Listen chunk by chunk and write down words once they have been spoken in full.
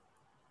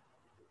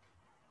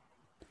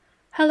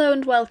Hello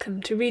and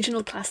welcome to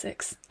Regional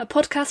Classics, a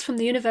podcast from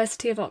the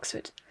University of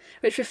Oxford,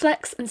 which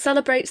reflects and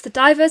celebrates the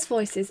diverse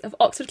voices of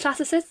Oxford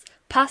classicists,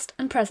 past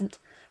and present,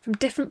 from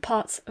different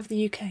parts of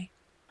the UK,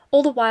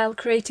 all the while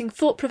creating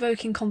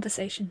thought-provoking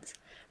conversations,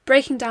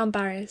 breaking down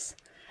barriers,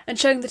 and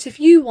showing that if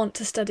you want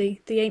to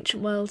study the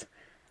ancient world,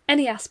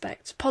 any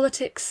aspect,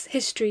 politics,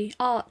 history,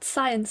 art,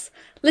 science,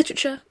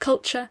 literature,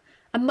 culture,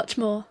 and much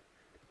more,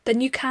 then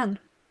you can.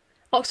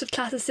 Oxford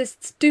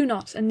classicists do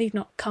not and need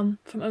not come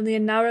from only a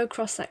narrow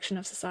cross-section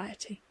of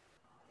society.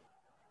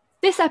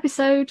 This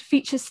episode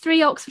features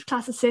three Oxford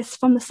classicists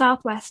from the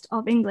southwest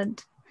of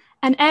England,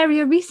 an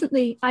area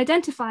recently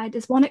identified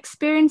as one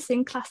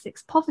experiencing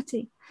classics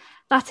poverty,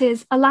 that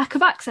is, a lack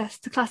of access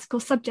to classical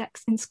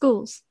subjects in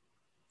schools.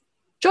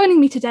 Joining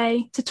me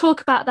today to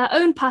talk about their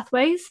own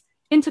pathways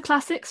into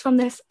classics from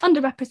this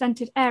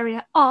underrepresented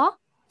area are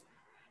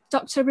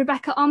Dr.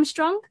 Rebecca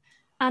Armstrong,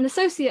 an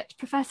Associate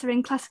Professor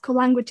in Classical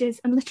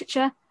Languages and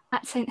Literature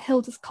at St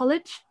Hilda's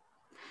College,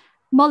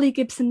 Molly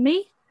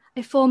Gibson-Mee,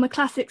 a former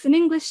Classics and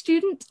English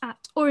student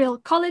at Oriel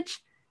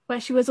College,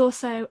 where she was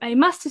also a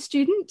master's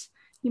student.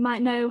 You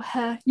might know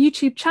her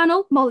YouTube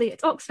channel, Molly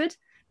at Oxford,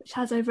 which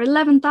has over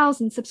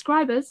 11,000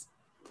 subscribers,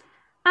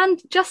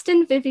 and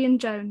Justin Vivian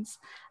Jones,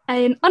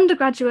 an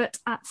undergraduate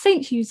at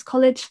St Hugh's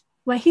College,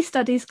 where he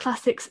studies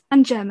classics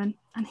and German,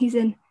 and he's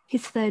in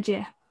his third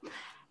year.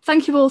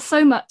 Thank you all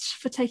so much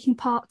for taking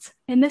part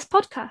in this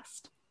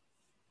podcast.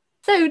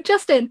 So,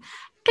 Justin,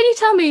 can you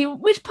tell me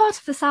which part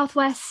of the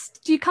Southwest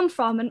do you come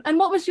from and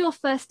what was your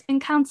first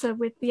encounter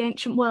with the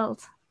ancient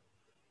world?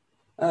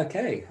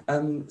 Okay,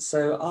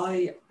 so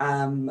I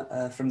am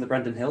from the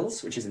Brendon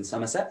Hills, which is in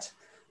Somerset,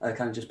 kind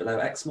of just below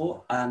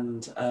Exmoor,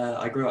 and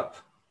I grew up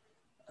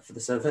for the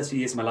first few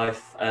years of my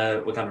life,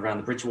 we're kind of around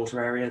the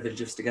Bridgewater area, the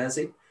village of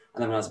Stagersey,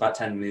 and then when I was about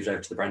 10, we moved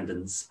over to the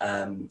Brendons.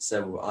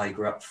 So I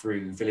grew up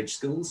through village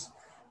schools,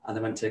 and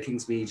then went to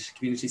Kingsmead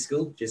Community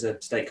School, which is a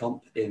state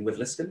comp in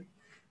Wivliscombe.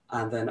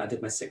 And then I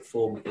did my sixth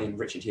form in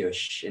Richard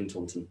Hewish in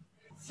Taunton.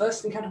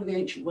 First encounter with the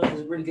ancient world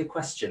is a really good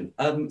question.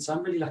 So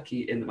I'm really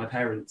lucky in that my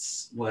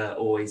parents were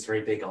always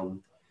very big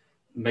on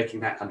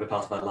making that kind of a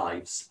part of our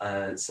lives.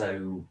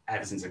 So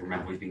ever since I can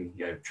remember, we've been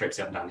trips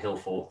up and down hill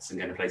forts and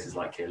going to places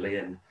like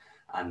Caerleon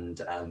and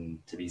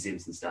to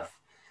museums and stuff.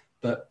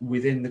 But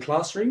within the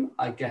classroom,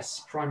 I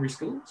guess primary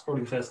school is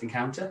probably the first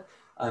encounter.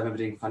 I remember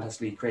doing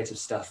fantastically creative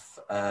stuff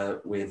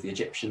with the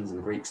Egyptians and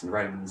the Greeks and the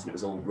Romans, and it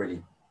was all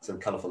really sort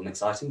of colourful and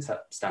exciting, so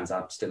that stands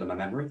out still in my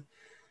memory.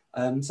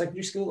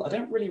 Secondary school, I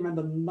don't really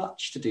remember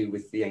much to do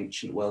with the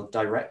ancient world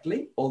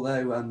directly,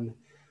 although in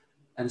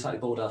a slightly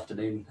bored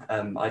afternoon,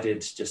 I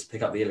did just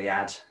pick up the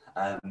Iliad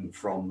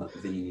from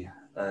the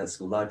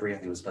school library. I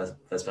think it was the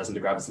first person to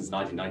grab it since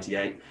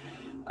 1998,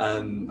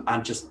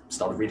 and just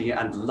started reading it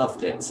and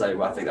loved it.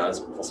 So I think that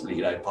was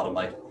possibly part of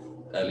my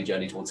early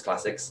journey towards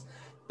classics.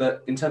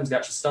 But in terms of the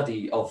actual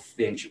study of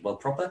the ancient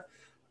world proper,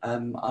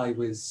 I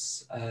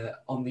was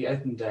on the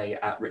open day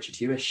at Richard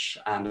Hewish,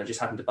 and I just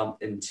happened to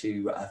bump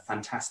into a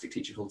fantastic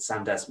teacher called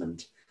Sam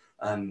Desmond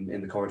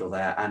in the corridor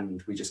there,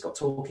 and we just got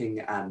talking,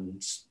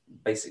 and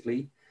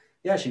basically,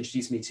 she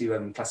introduced me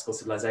to classical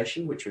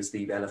civilization, which was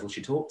the level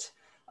she taught,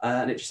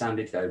 and it just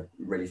sounded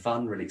really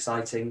fun, really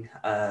exciting,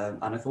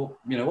 and I thought,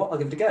 you know what, I'll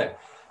give it a go.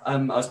 I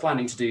was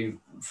planning to do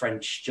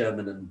French,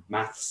 German, and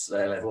maths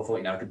level. I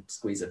thought, I could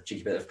squeeze a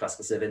cheeky bit of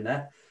classical civ in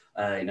there.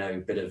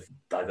 A bit of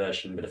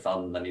diversion, a bit of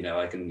fun, then,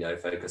 I can,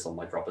 focus on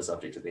my proper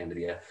subject at the end of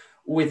the year.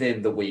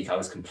 Within the week, I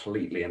was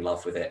completely in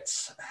love with it,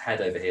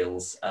 head over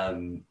heels,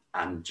 and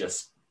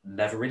just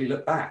never really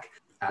looked back.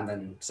 And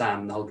then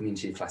Sam, the whole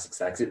community of classics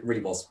there, because it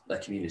really was a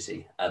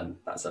community,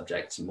 that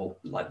subject, more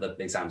like the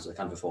exams were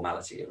kind of a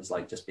formality. It was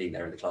like just being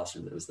there in the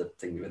classroom that was the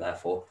thing we were there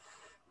for.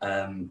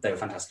 They were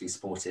fantastically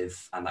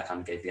supportive, and that kind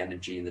of gave the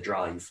energy and the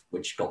drive,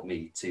 which got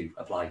me to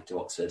apply to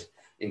Oxford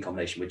in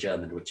combination with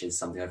German, which is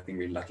something I've been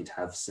really lucky to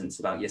have since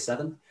about year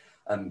 7,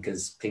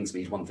 because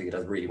Kingsmead, one thing it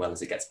does really well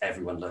is it gets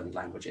everyone learning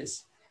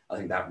languages. I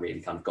think that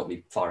really kind of got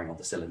me firing on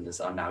the cylinders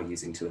that I'm now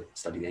using to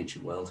study the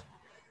ancient world.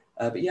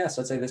 So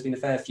I'd say there's been a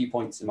fair few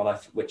points in my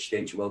life which the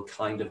ancient world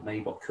kind of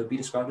made what could be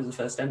described as a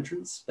first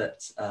entrance,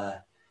 but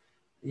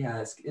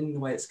it's, in the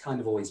way it's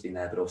kind of always been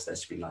there, but also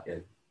there's been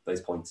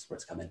those points where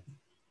it's come in.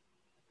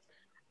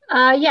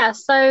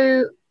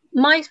 So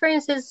my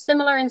experience is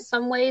similar in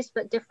some ways,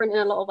 but different in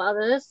a lot of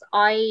others.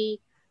 I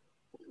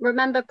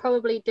remember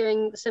probably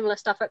doing similar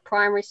stuff at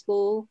primary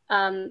school,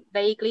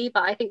 vaguely,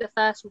 but I think the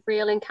first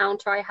real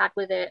encounter I had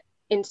with it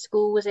in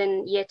school was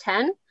in year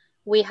 10.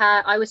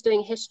 I was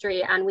doing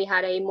history, and we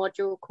had a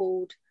module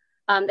called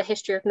the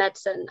history of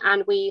medicine,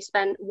 and we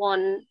spent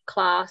one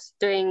class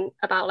doing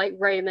about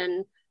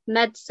Roman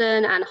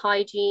medicine and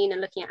hygiene and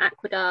looking at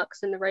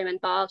aqueducts and the Roman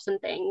baths and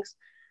things.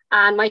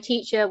 And my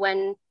teacher,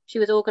 when she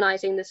was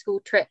organising the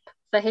school trip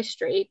for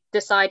history,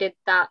 decided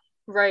that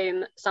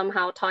Rome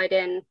somehow tied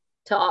in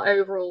to our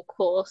overall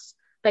course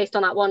based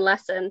on that one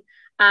lesson,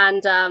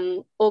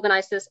 and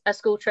organised a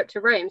school trip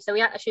to Rome. So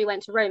we actually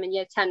went to Rome in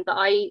year 10, but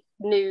I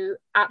knew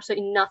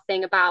absolutely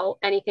nothing about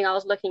anything I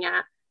was looking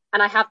at.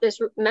 And I have this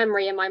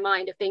memory in my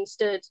mind of being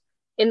stood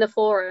in the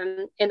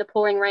forum in the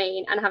pouring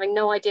rain and having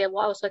no idea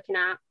what I was looking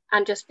at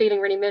and just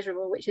feeling really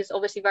miserable, which is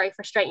obviously very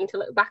frustrating to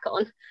look back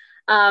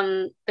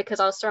on, because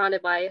I was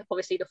surrounded by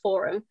obviously the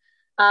forum.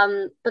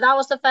 But that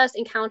was the first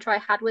encounter I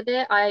had with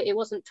it. It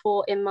wasn't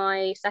taught in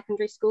my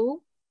secondary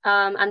school.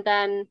 And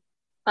then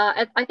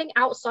I think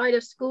outside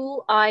of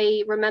school,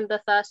 I remember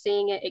first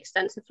seeing it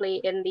extensively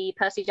in the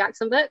Percy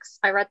Jackson books.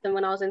 I read them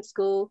when I was in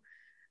school.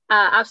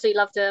 Absolutely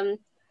loved them.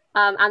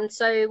 And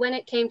so when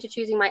it came to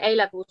choosing my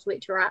A-levels,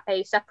 which were at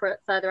a separate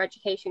further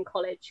education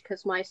college,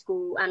 because my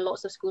school and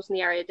lots of schools in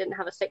the area didn't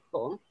have a sixth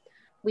form,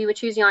 we were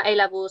choosing our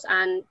A-levels.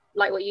 And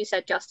like what you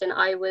said, Justin,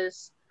 I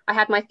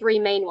had my three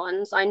main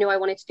ones. I knew I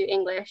wanted to do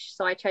English,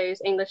 so I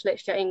chose English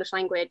literature, English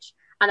language.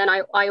 And then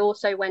I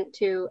also went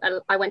to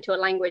a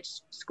language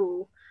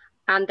school,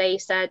 and they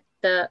said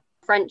that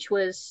French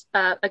was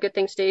a good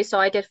thing to do. So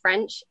I did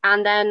French.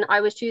 And then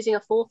I was choosing a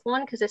fourth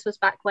one because this was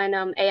back when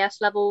AS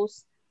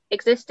levels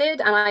existed,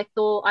 and I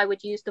thought I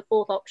would use the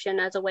fourth option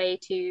as a way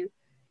to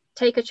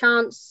take a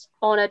chance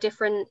on a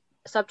different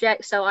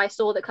subject. So I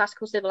saw that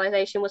classical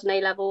civilization was an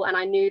A-level, and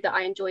I knew that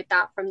I enjoyed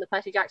that from the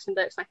Percy Jackson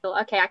books. And I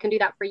thought, okay, I can do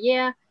that for a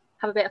year,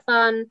 have a bit of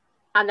fun,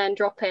 and then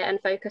drop it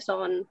and focus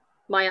on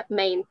my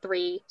main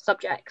three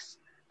subjects.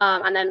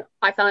 And then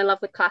I fell in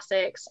love with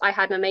classics. I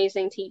had an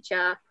amazing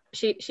teacher.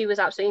 She was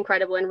absolutely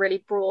incredible and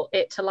really brought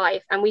it to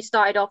life. And we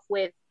started off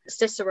with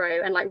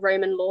Cicero and like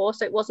Roman law,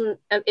 so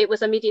it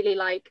was immediately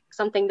like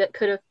something that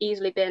could have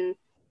easily been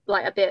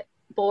like a bit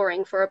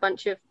boring for a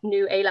bunch of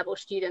new A-level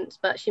students,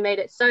 but she made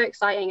it so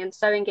exciting and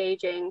so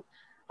engaging,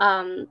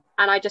 and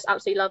I just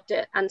absolutely loved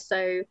it. And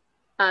so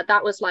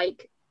that was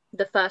like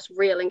the first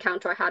real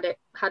encounter I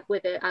had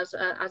with it as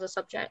a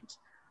subject.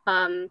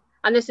 And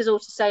this is all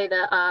to say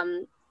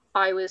that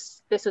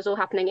this was all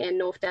happening in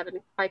North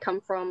Devon. I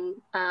come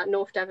from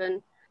North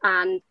Devon.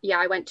 And yeah,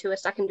 I went to a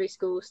secondary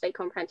school, state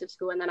comprehensive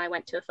school, and then I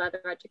went to a further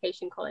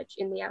education college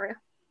in the area.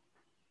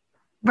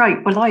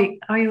 Right. Well,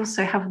 I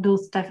also have a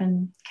North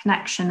Devon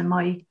connection, and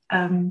my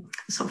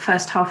sort of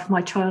first half of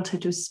my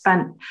childhood was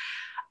spent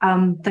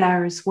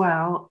there as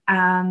well.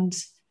 And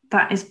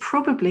that is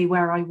probably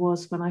where I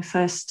was when I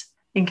first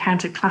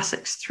encountered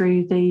classics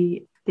through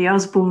the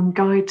Usborne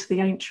Guide to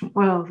the Ancient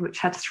World, which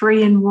had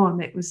 3 in 1.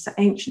 It was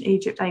ancient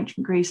Egypt,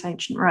 ancient Greece,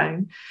 ancient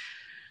Rome.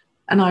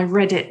 And I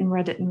read it and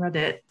read it and read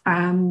it.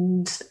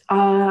 And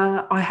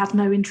I had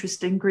no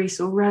interest in Greece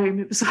or Rome.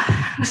 It was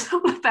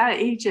all about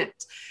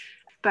Egypt.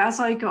 But as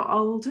I got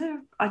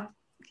older, I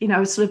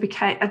sort of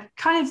became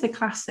kind of the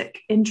classic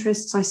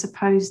interests, I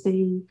suppose,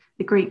 the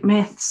Greek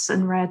myths,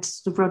 and read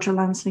sort of Roger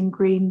Lancelyn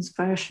Green's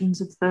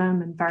versions of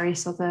them and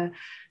various other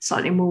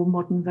slightly more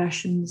modern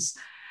versions.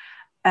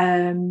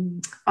 I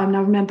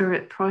remember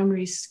at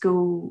primary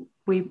school,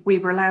 we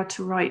were allowed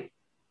to write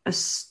a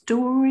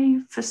story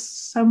for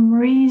some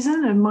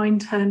reason, and mine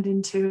turned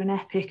into an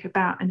epic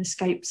about an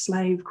escaped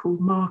slave called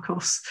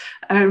Marcos,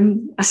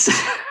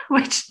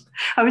 which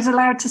I was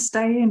allowed to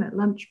stay in at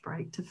lunch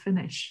break to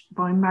finish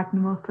by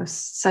magnum opus.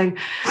 So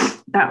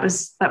that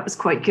was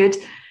quite good.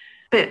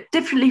 But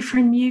differently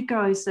from you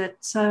guys, at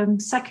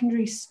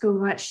secondary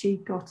school, I actually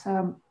got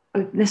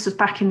this was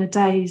back in the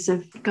days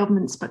of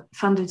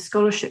government-funded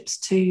scholarships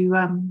to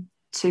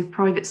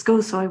private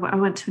schools. So I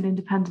went to an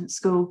independent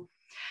school.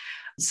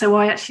 So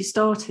I actually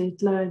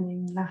started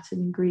learning Latin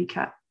and Greek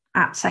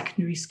at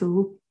secondary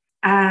school,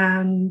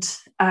 and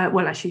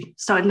actually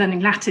started learning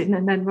Latin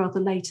and then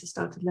rather later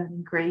started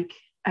learning Greek.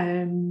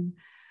 And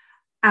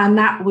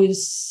that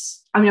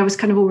was, I was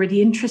kind of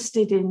already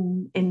interested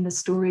in the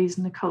stories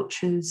and the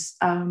cultures,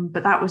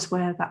 but that was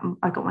where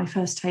I got my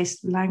first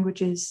taste of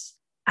languages.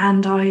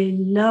 And I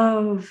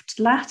loved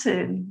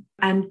Latin,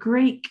 and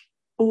Greek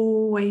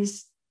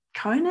always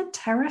kind of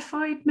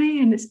terrified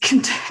me, and it's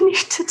continued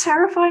to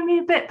terrify me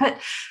a bit, but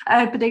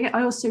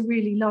I also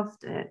really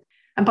loved it.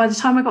 And by the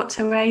time I got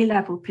to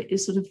A-level,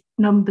 sort of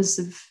numbers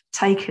of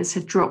takers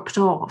had dropped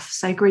off.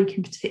 So Greek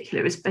in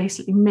particular, it was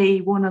basically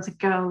me, one other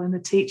girl, and a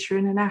teacher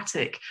in an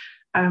attic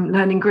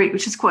learning Greek,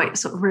 which is quite a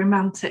sort of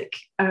romantic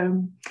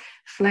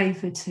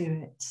flavour to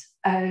it.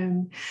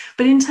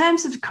 But in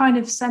terms of kind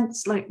of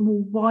sense, like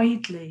more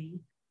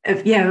widely,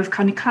 of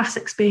kind of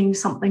classics being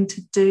something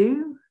to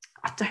do,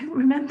 I don't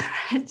remember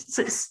it.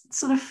 So it's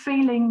sort of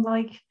feeling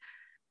like,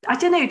 I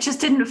don't know, it just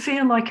didn't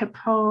feel like a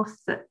path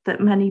that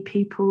many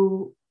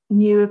people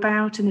knew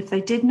about. And if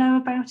they did know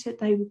about it,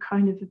 they were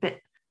kind of a bit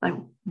like,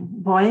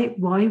 why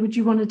would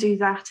you want to do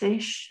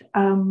that-ish?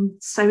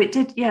 So it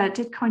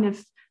did kind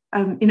of,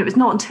 it was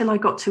not until I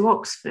got to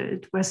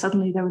Oxford, where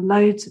suddenly there were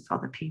loads of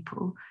other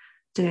people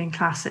doing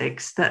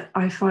classics, that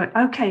I thought,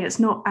 okay, it's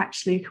not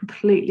actually a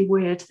completely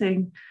weird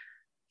thing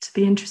to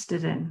be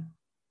interested in.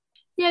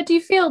 Yeah, do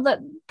you feel that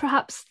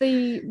perhaps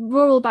the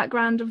rural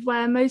background of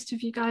where most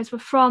of you guys were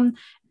from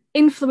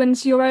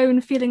influenced your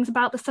own feelings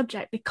about the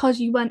subject because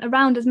you weren't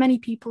around as many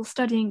people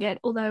studying it?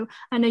 Although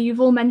I know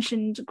you've all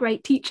mentioned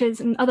great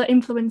teachers and other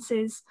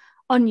influences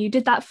on you.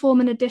 Did that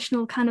form an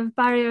additional kind of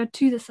barrier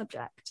to the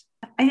subject?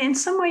 In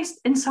some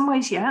ways,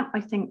 yeah. I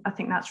think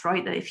that's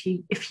right. That if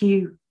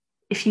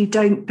you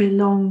don't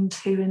belong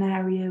to an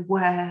area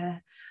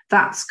where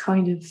that's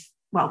kind of,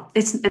 well,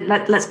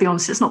 let's be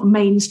honest, it's not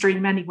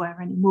mainstream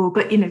anywhere anymore,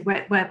 but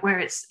where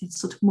it's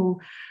sort of more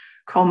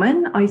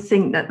common, I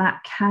think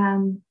that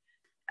can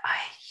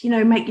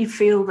make you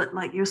feel that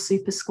like you're a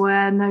super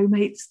square, no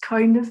mates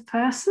kind of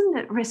person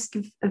at risk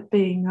of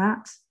being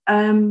that.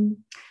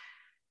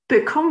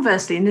 But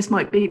conversely, and this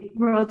might be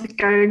rather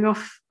going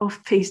off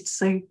piste,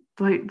 so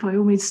by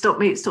all means stop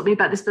me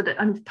about this,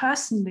 but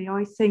personally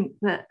I think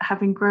that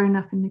having grown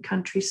up in the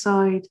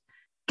countryside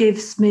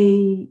gives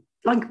me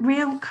like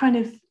real kind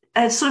of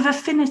a sort of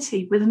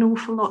affinity with an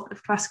awful lot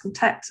of classical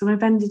texts, and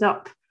I've ended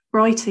up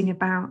writing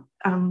about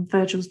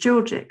Virgil's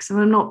Georgics, and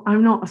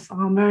I'm not a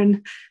farmer,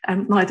 and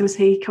neither was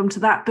he. Come to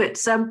that, but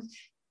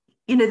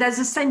there's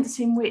a sense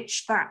in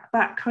which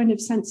that kind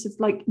of sense of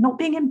like not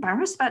being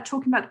embarrassed about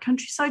talking about the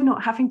countryside,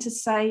 not having to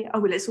say, oh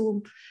well, it's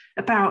all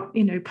about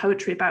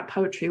poetry about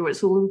poetry, or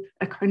it's all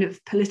a kind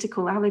of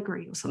political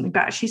allegory or something,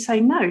 but actually say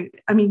no.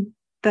 I mean,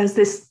 there's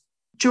this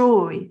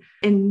joy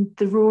in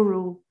the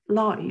rural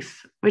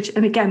life, which,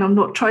 and again, I'm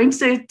not trying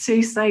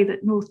to say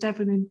that North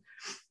Devon in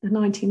the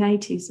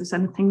 1980s was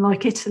anything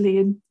like Italy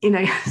in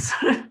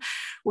sort of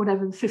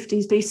whatever the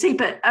 50s BC,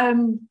 but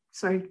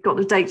sorry, got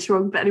the dates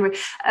wrong, but anyway,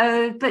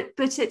 but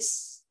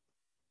it's,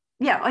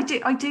 yeah, I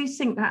do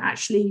think that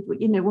actually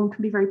one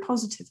can be very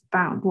positive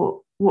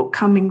about what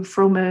coming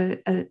from a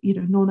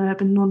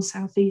non-urban,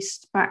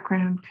 non-southeast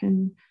background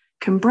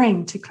can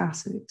bring to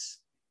classics.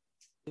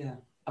 Yeah,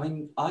 I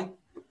mean, I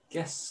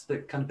guess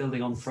that kind of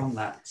building on from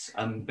that,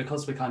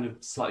 because we're kind of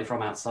slightly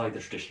from outside the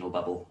traditional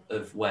bubble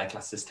of where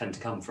classicists tend to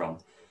come from,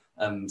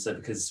 so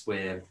because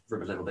we're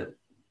from a little bit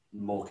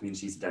more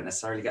communities that don't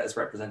necessarily get as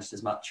represented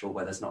as much, or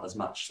where there's not as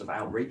much sort of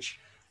outreach,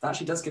 that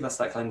actually does give us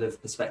that kind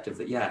of perspective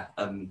that,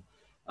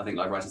 I think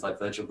like writers like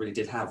Virgil really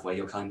did have, where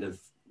you're kind of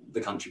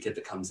the country kid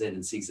that comes in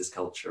and sees this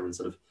culture and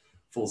sort of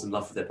falls in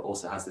love with it, but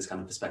also has this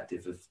kind of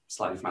perspective of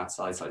slightly from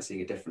outside, slightly seeing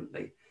it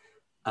differently.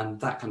 And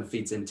that kind of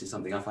feeds into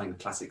something I find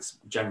classics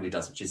generally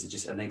does, which is it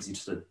just enables you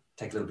to sort of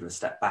take a little bit of a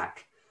step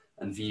back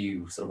and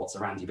view sort of what's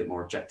around you a bit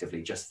more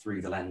objectively, just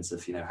through the lens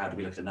of, how do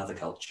we look at another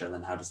culture, and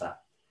then how does that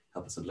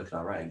help us sort of look at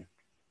our own?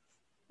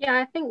 Yeah,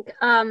 I think,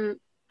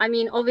 I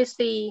mean,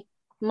 obviously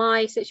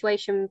my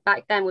situation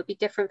back then would be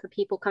different for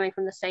people coming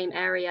from the same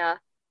area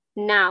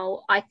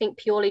now. I think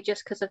purely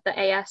just because of the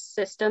AS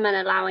system and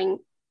allowing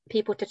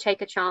people to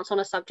take a chance on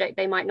a subject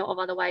they might not have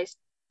otherwise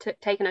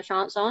taken a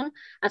chance on.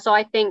 And so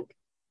I think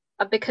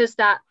because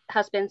that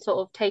has been sort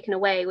of taken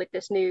away with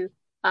this new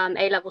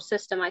A-level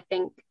system, I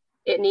think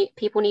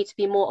people need to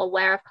be more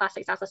aware of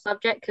classics as a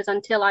subject, because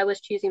until I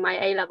was choosing my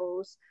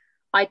A-levels,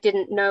 I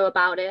didn't know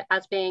about it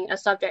as being a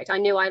subject. I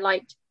knew I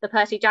liked the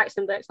Percy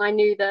Jackson books, and I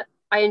knew that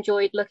I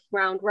enjoyed looking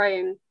around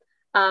Rome,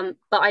 but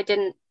I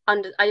didn't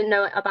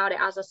know about it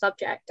as a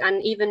subject.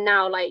 And even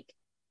now, like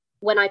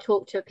when I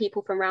talk to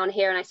people from around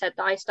here and I said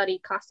that I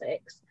studied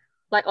classics,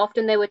 like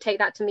often they would take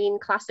that to mean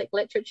classic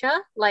literature,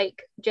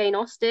 like Jane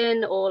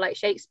Austen or like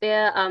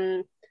Shakespeare.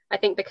 I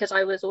think because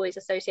I was always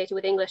associated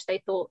with English,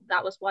 they thought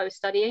that was what I was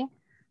studying.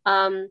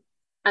 And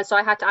so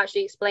I had to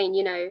actually explain,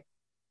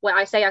 when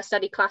I say I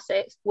study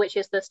classics, which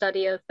is the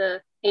study of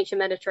the ancient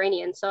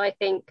Mediterranean. So I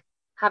think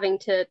having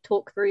to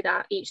talk through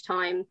that each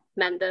time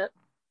meant that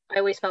I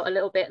always felt a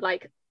little bit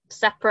like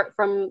separate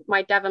from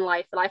my Devon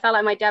life. I felt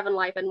like my Devon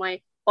life and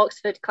my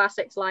Oxford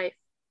classics life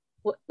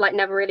like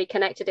never really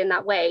connected in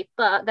that way,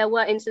 but there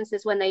were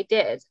instances when they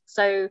did.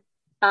 So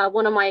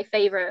one of my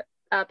favorite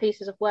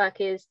pieces of work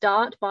is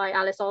Dart by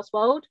Alice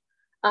Oswald.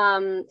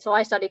 So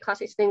I studied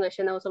classics in English,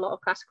 and there was a lot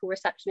of classical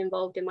reception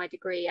involved in my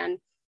degree, and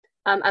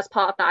as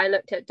part of that I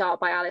looked at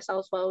Dart by Alice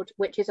Oswald,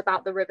 which is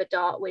about the River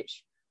Dart,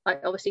 which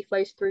like obviously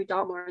flows through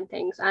Dartmoor and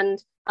things,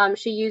 and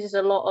she uses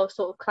a lot of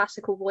sort of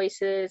classical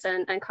voices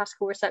and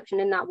classical reception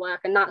in that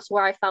work, and that's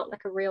where I felt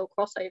like a real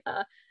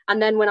crossover.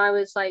 And then when I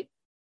was like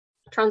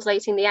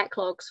translating the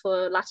eclogues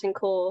for Latin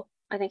Core,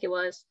 I think it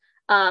was,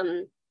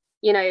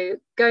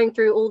 going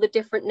through all the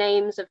different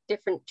names of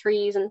different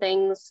trees and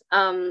things,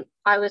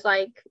 I was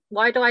like,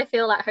 why do I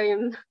feel at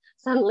home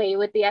suddenly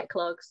with the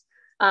eclogues?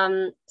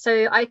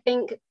 So I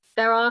think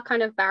there are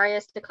kind of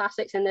barriers to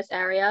classics in this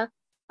area.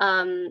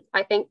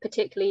 I think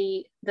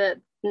particularly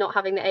the not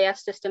having the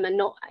AS system and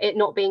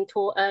not being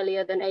taught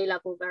earlier than A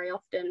level very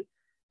often,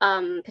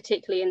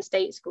 particularly in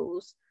state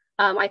schools.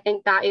 I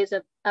think that is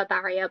a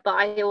barrier, but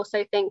I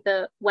also think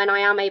that when I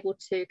am able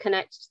to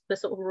connect the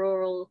sort of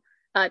rural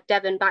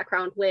Devon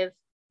background with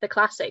the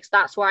classics,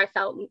 that's where I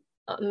felt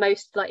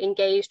most like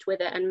engaged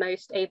with it and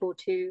most able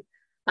to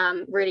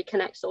really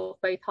connect sort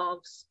of both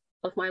halves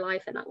of my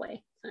life in that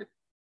way. So.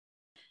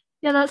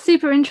 Yeah, that's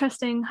super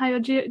interesting how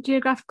your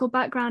geographical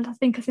background, I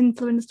think, has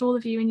influenced all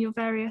of you in your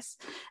various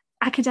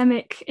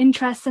academic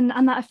interests and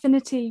that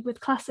affinity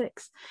with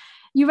classics.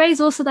 You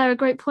raise also there a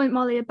great point,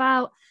 Molly,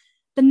 about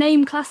the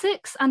name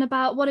classics and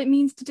about what it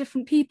means to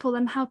different people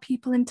and how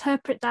people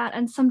interpret that,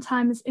 and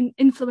sometimes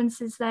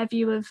influences their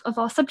view of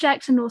our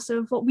subject and also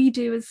of what we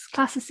do as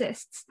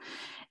classicists.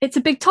 It's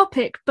a big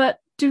topic, but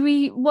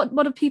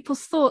what are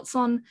people's thoughts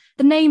on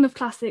the name of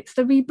classics,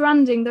 the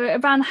rebranding,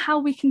 around how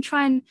we can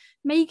try and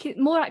make it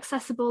more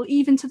accessible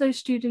even to those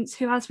students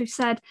who, as we've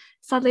said,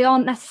 sadly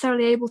aren't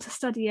necessarily able to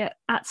study it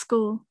at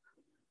school?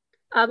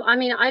 I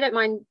mean, I don't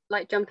mind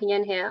like jumping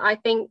in here. I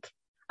think,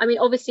 I mean,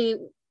 obviously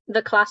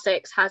the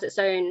classics has its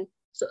own,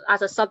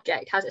 as a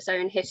subject, has its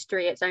own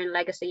history, its own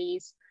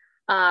legacies,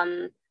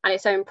 and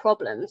its own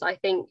problems. I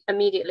think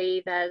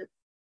immediately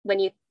when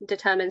you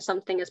determine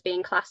something as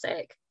being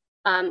classic,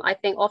 I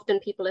think often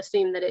people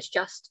assume that it's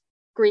just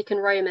Greek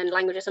and Roman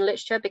languages and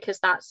literature because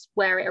that's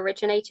where it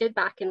originated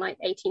back in like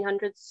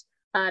 1800s,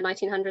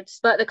 1900s.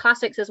 But the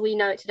classics as we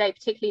know it today,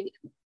 particularly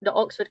the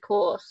Oxford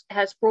course,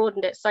 has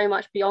broadened it so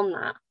much beyond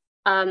that.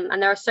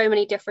 And there are so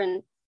many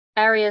different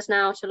areas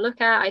now to look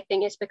at. I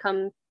think it's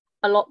become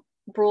a lot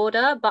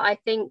broader, but I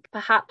think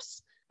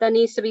perhaps there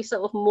needs to be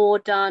sort of more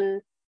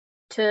done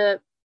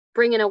to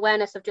bring an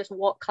awareness of just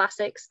what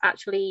classics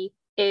actually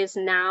is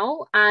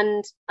now,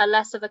 and a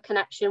less of a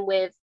connection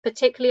with,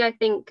 particularly I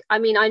think, I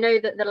mean, I know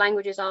that the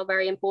languages are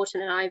very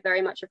important and I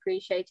very much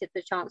appreciated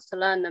the chance to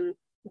learn them,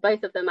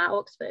 both of them at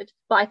Oxford,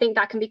 but I think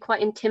that can be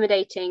quite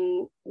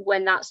intimidating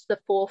when that's the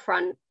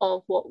forefront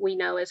of what we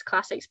know as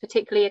classics,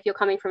 particularly if you're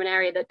coming from an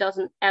area that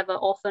doesn't ever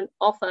often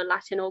offer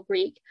Latin or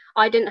Greek.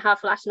 I didn't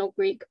have Latin or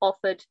Greek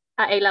offered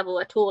at A level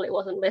at all. It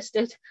wasn't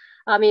listed.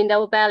 I mean, there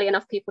were barely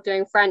enough people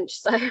doing French.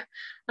 So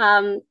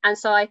and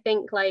so I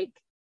think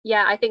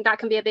I think that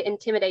can be a bit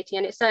intimidating,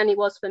 and it certainly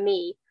was for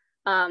me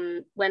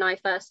when I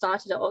first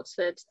started at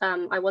Oxford.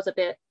 I was a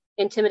bit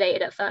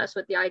intimidated at first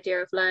with the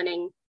idea of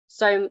learning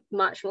so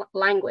much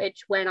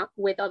language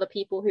with other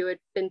people who had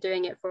been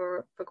doing it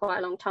for quite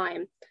a long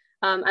time.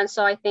 And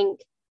so I think,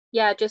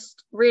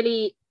 just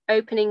really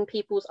opening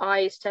people's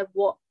eyes to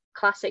what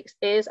classics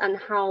is and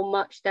how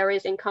much there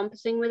is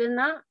encompassing within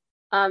that,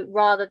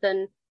 rather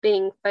than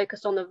being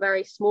focused on the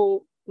very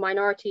small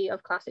minority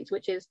of classics,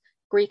 which is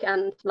Greek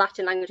and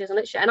Latin languages and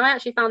literature. And I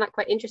actually found that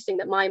quite interesting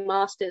that my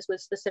master's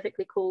was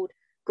specifically called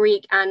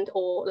Greek and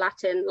or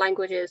Latin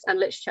languages and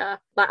literature,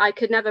 but I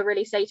could never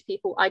really say to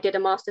people I did a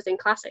master's in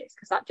classics,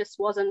 because that just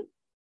wasn't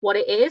what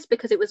it is,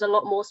 because it was a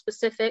lot more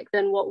specific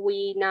than what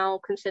we now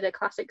consider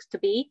classics to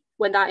be,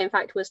 when that in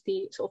fact was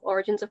the sort of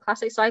origins of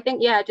classics. So I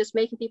think just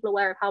making people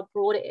aware of how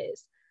broad it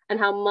is and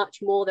how much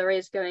more there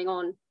is going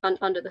on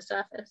under the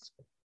surface.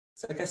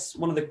 So I guess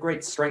one of the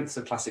great strengths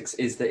of classics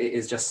is that it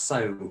is just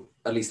so,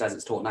 at least as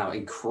it's taught now,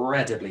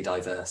 incredibly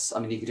diverse. I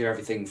mean, you can do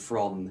everything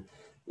from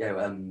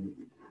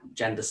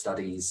gender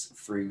studies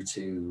through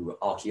to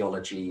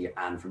archaeology,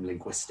 and from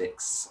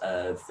linguistics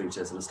through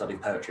to sort of study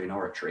of poetry and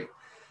oratory.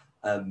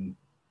 And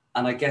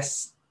I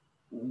guess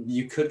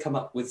you could come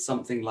up with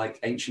something like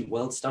ancient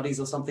world studies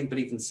or something, but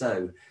even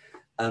so,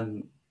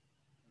 I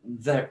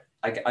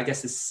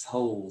guess this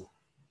whole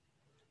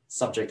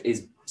subject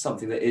is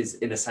something that is,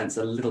 in a sense,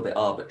 a little bit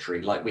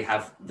arbitrary. Like, we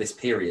have this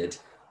period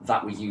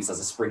that we use as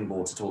a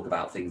springboard to talk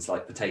about things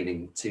like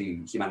pertaining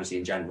to humanity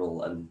in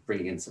general and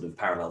bringing in sort of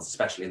parallels,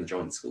 especially in the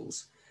joint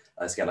schools.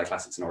 Scale like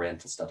classics and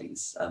oriental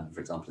studies, for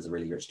example, is a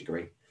really rich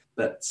degree.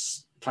 But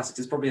classics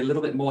is probably a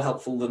little bit more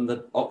helpful than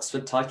the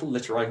Oxford title,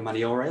 Literae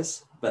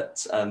Humaniores.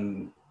 But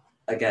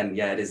again,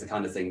 it is the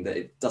kind of thing that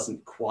it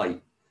doesn't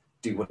quite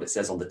do what it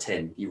says on the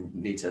tin. You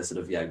need to sort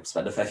of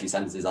spend a fair few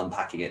sentences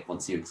unpacking it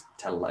once you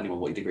tell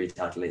anyone what your degree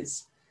title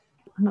is.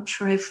 I'm not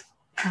sure if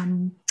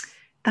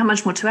that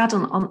much more to add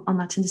on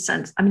that in a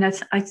sense. I mean,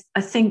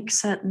 I think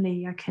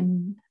certainly I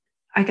can.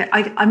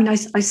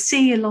 I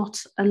see a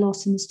lot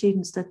in the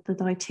students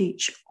that I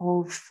teach,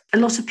 of a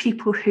lot of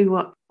people who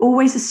are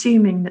always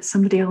assuming that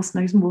somebody else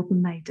knows more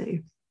than they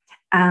do,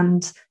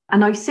 and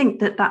I think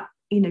that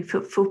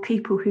for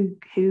people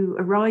who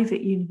arrive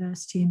at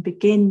university and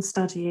begin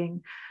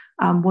studying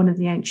one of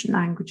the ancient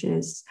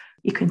languages,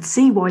 you can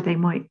see why they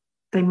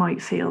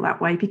might feel that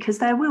way, because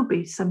there will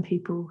be some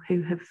people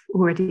who have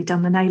already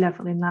done an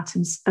A-level in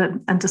Latin,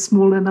 and a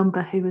smaller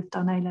number who have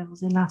done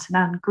A-levels in Latin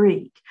and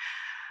Greek.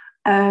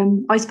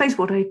 I suppose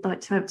what I'd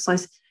like to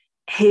emphasise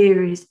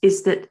here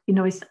is that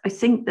I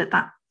think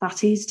that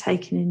is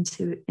taken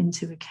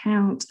into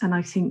account, and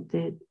I think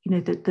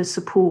that the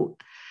support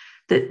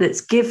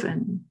that's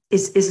given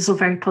is a sort of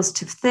very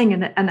positive thing,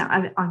 and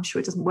I'm sure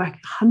it doesn't work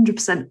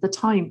 100% of the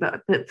time,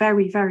 but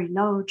very, very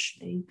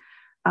largely,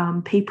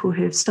 people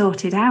who have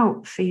started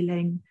out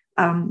feeling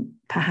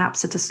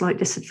perhaps at a slight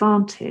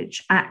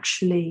disadvantage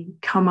actually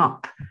come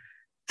up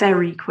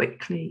very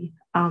quickly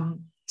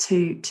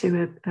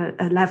to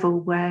a level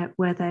where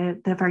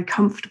they're very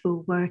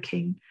comfortable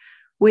working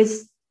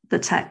with the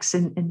texts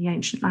in the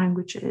ancient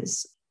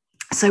languages.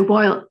 So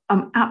while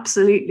I'm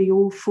absolutely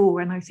all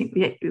for, and I think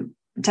we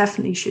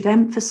definitely should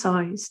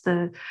emphasise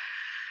the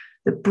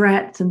the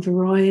breadth and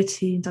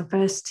variety and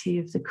diversity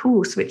of the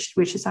course, which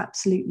is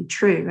absolutely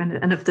true,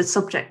 and of the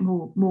subject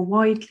more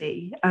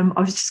widely. I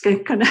was just going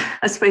to kind of,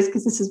 I suppose,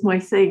 because this is my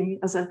thing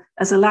as a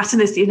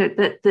Latinist,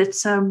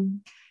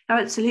 that I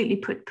absolutely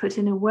put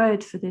in a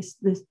word for this,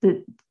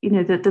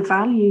 the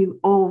value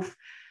of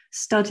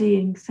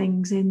studying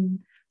things in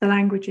the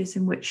languages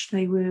in which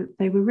they were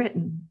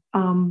written.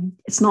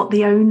 It's not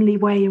the only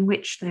way in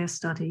which they are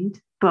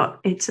studied, but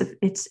it's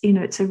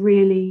a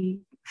really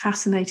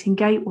fascinating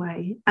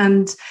gateway,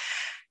 and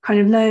kind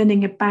of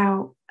learning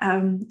about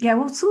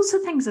all sorts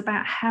of things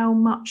about how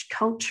much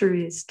culture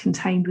is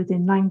contained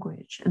within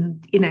language,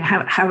 and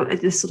how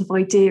this sort of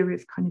idea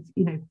of kind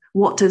of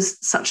what does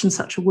such and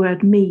such a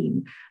word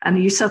mean,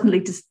 and you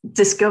suddenly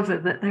discover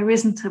that there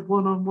isn't a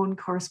one-on-one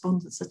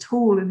correspondence at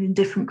all, and in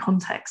different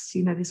contexts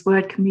this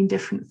word can mean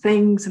different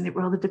things, and it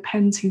rather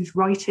depends who's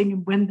writing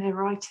and when they're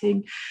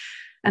writing,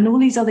 and all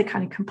these other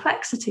kind of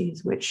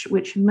complexities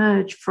which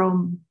emerge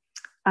from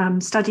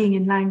studying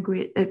in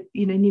language,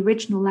 in the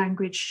original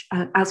language,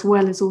 as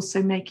well as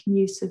also making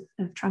use of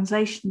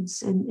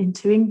translations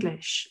into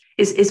English,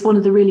 is one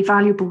of the really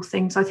valuable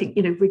things. I think,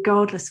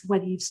 regardless of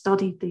whether you've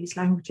studied these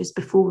languages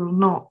before or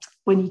not,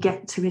 when you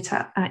get to it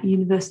at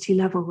university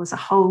level, there's a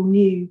whole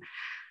new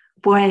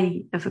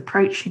way of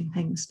approaching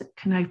things that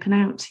can open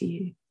out to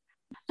you.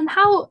 And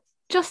how,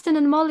 Justin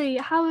and Molly,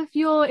 how have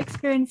your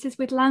experiences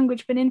with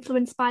language been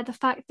influenced by the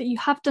fact that you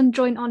have done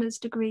joint honours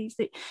degrees,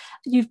 that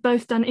you've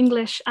both done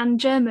English and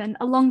German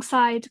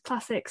alongside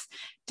classics,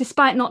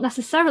 despite not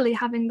necessarily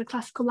having the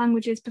classical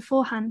languages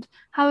beforehand?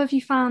 How have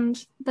you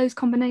found those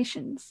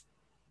combinations?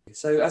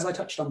 So, as I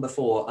touched on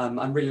before,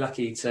 I'm really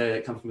lucky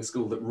to come from a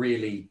school that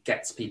really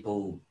gets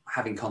people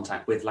having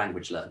contact with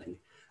language learning.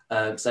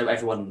 So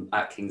everyone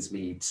at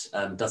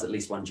Kingsmead does at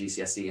least one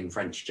GCSE in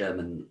French,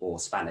 German, or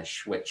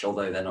Spanish, which,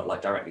 although they're not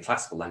like directly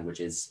classical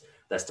languages,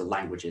 they're still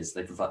languages.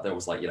 They're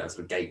almost like, sort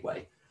of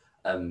gateway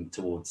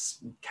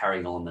towards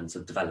carrying on and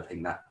sort of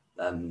developing that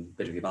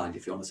bit of your mind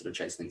if you want to sort of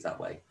chase things that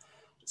way.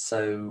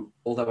 So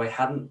although I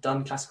hadn't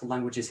done classical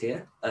languages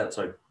here,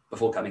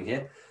 before coming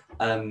here,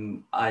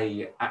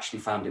 I actually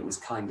found it was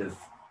kind of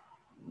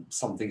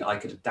something I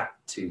could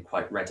adapt to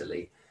quite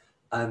readily.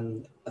 I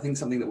think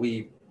something that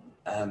we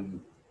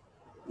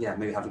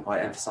maybe haven't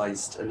quite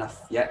emphasised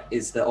enough yet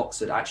is that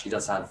Oxford actually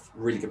does have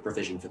really good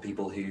provision for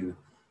people who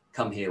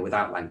come here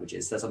without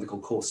languages. There's something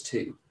called Course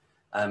 2,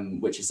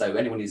 which is so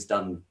anyone who's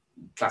done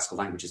classical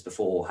languages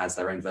before has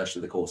their own version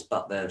of the course,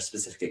 but there are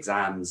specific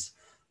exams,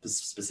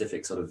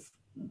 specific sort of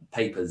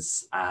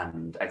papers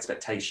and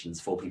expectations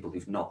for people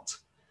who've not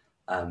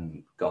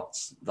got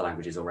the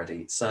languages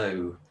already.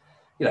 So,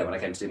 when I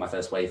came to do my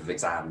first wave of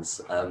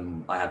exams,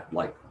 I had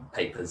like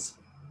papers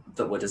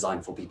that were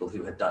designed for people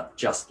who had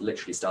just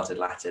literally started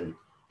Latin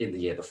in the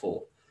year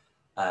before,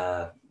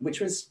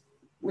 which is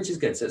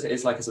good. So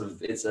it's like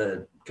it's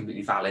a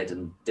completely valid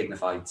and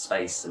dignified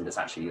space, and it's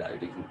actually you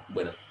can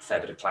win a fair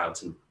bit of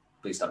clout and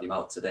boost up your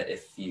marks a bit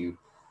if you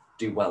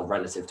do well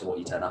relative to what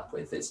you turn up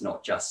with. It's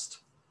not just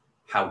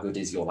how good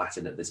is your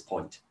Latin at this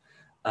point.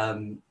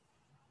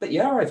 But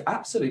yeah, I've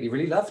absolutely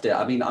really loved it.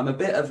 I mean, I'm a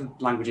bit of a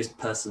languages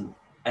person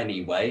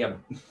anyway.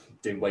 I'm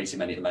doing way too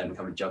many at the moment,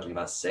 currently juggling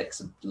about 6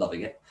 and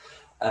loving it.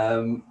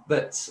 So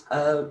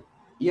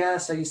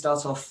you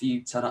start off,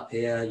 you turn up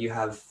here, you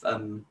have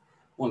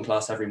one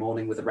class every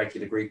morning with a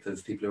regular group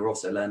of people who are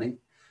also learning.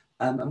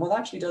 And what that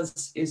actually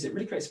does is it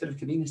really creates a bit of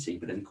community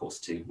within Course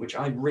 2, which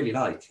I really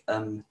like.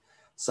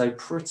 So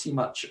pretty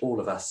much all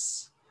of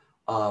us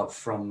are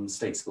from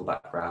state school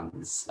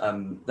backgrounds.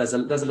 There's a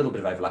little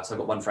bit of overlap. So I've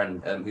got one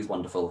friend who's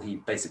wonderful. He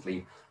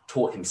basically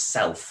taught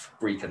himself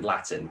Greek and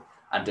Latin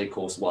and did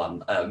Course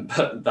 1,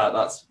 but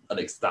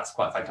that's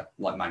quite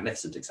a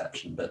magnificent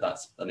exception, but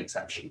that's an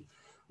exception.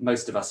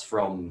 Most of us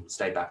from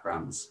state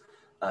backgrounds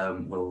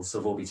will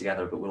sort of all be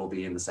together, but we'll all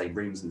be in the same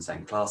rooms, in the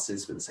same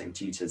classes, with the same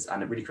tutors,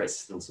 and it really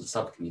creates a little sort of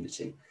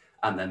sub-community.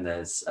 And then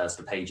there's sort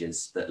of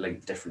pages that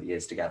link different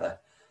years together.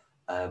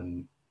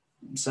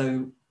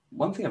 So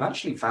one thing I've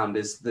actually found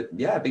is that,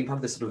 being part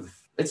of this sort of,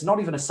 it's not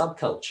even a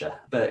subculture,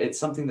 but it's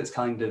something that's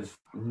kind of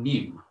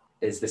new,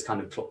 is this kind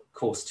of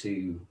Course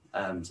 2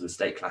 sort of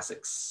state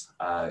classics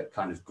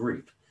kind of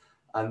group.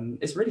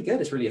 It's really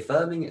good, it's really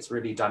affirming, it's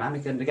really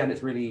dynamic, and again,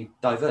 it's really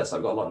diverse.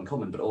 I've got a lot in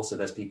common, but also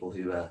there's people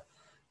who are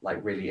like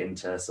really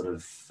into sort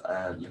of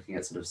looking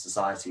at sort of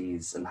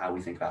societies and how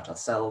we think about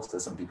ourselves.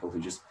 There's some people who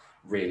just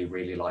really,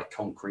 really like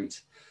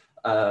concrete.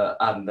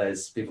 And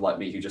there's people like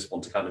me who just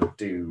want to kind of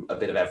do a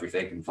bit of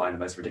everything and find the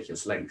most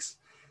ridiculous links.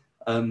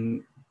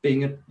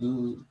 Being a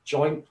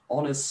joint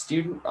honours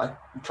student,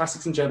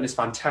 classics in German is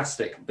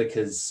fantastic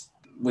because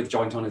with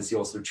joint honours,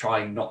 you're sort of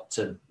trying not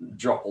to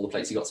drop all the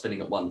plates you got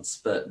spinning at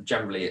once, but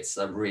generally it's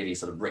a really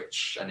sort of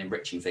rich and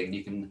enriching thing.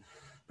 You can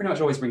pretty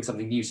much always bring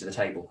something new to the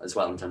table as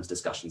well in terms of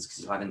discussions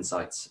because you have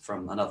insights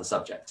from another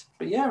subject.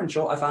 But yeah, in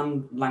short, I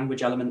found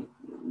language element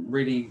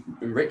really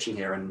enriching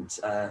here. And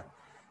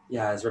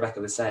as Rebecca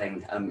was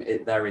saying,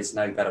 there is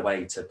no better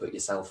way to put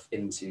yourself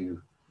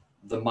into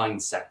the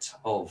mindset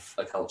of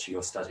a culture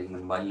you're studying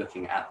than by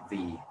looking at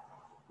the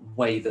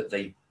way that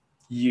they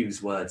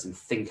use words and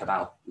think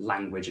about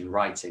language and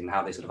writing, and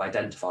how they sort of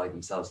identify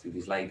themselves through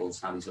these labels,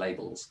 how these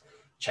labels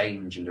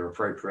change and are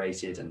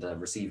appropriated and are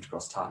received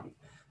across time.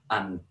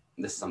 And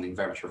this is something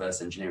very much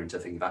reverse engineering to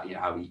think about,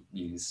 how we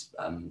use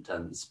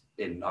terms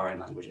in our own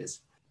languages.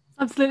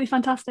 Absolutely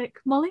fantastic.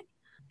 Molly?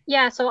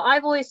 Yeah, so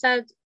I've always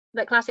said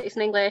that Classics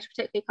in English,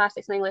 particularly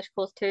Classics in English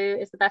Course 2,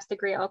 is the best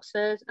degree at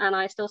Oxford, and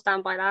I still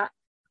stand by that.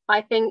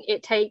 I think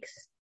it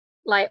takes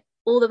like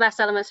all the best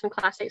elements from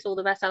Classics, all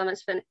the best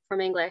elements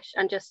from English,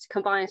 and just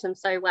combines them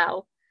so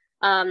well.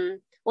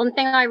 One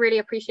thing I really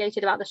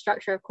appreciated about the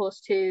structure of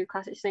Course 2,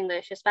 Classics in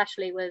English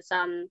especially, was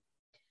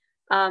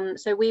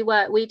so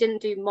we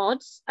didn't do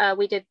mods,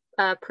 we did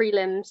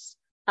prelims,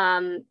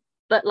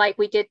 but like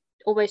we did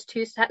almost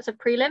 2 sets of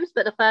prelims,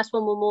 but the first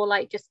one were more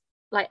like just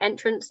like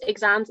entrance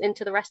exams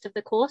into the rest of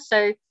the course.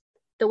 So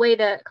the way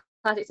that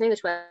Classics in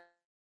English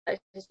works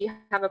is you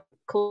have a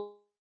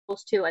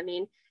course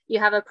 2, you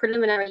have a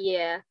preliminary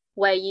year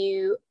where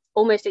you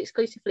almost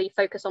exclusively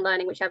focus on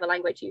learning whichever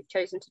language you've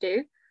chosen to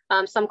do.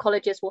 Some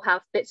colleges will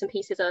have bits and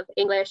pieces of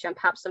English and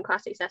perhaps some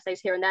classics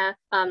essays here and there,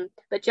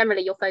 but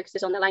generally your focus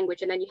is on the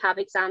language, and then you have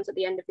exams at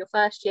the end of your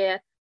first year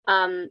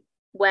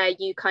where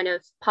you kind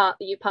of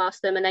pass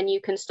them, and then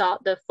you can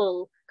start the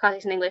full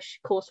Classics in English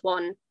Course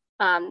 1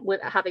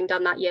 with having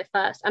done that year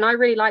first. And I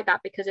really like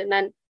that because it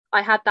meant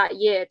I had that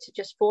year to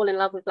just fall in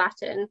love with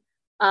Latin,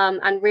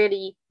 and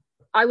really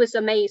I was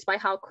amazed by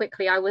how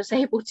quickly I was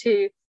able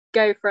to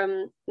go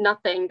from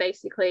nothing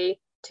basically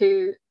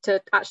to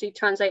actually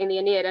translating the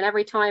Aeneid. And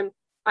every time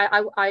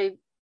I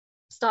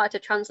started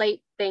to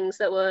translate things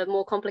that were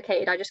more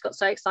complicated, I just got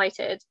so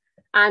excited.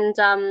 And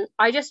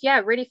I just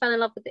really fell in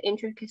love with the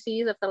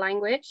intricacies of the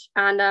language,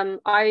 and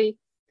I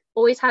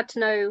always had to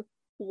know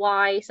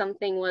why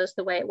something was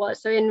the way it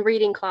was. So in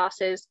reading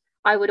classes,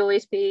 I would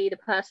always be the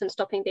person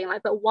stopping, being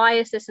like, but why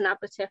is this an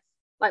ablative?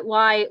 Like,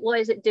 why, what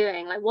is it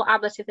doing? Like, what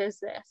ablative is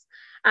this?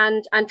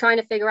 And trying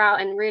to figure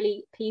out and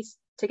really piece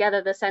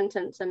together the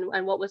sentence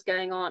and what was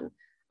going on.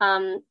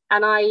 And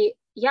I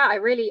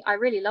really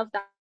love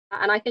that.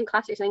 And I think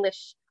Classics in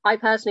English, I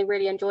personally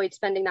really enjoyed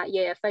spending that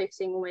year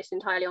focusing almost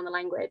entirely on the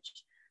language.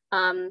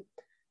 And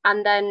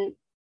then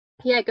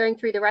going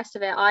through the rest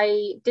of it,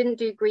 I didn't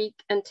do Greek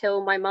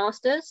until my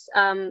master's,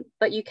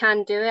 but you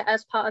can do it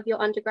as part of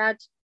your undergrad.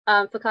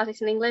 For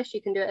Classics in English,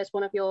 you can do it as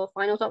one of your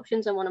finals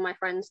options, and one of my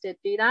friends did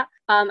do that.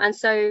 And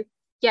so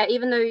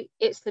even though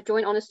it's the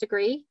joint honours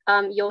degree,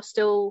 you're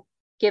still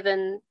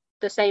given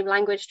the same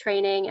language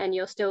training, and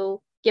you're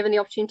still given the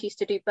opportunities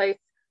to do both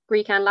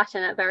Greek and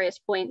Latin at various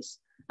points,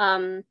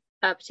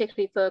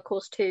 particularly for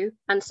Course 2.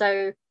 And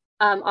so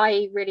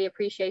I really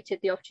appreciated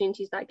the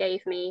opportunities that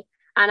gave me.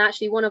 And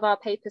actually, one of our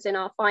papers in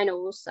our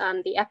finals,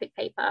 the epic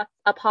paper,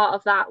 a part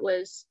of that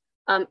was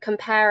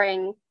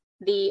comparing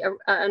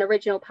an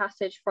original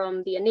passage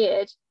from the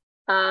Aeneid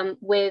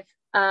with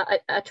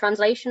a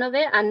translation of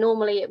it. And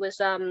normally it was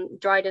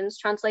Dryden's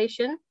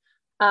translation.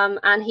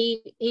 And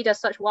he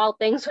does such wild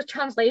things with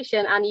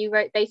translation. And you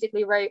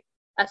basically wrote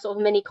a sort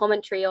of mini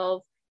commentary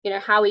of,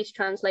 how he's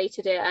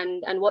translated it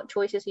and what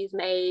choices he's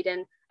made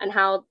and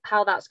how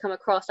that's come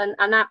across. And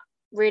that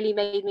really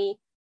made me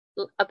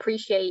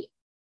appreciate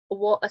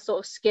what a sort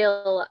of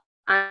skill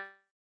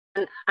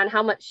and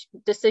how much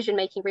decision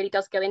making really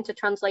does go into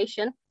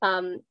translation.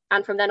 And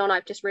from then on,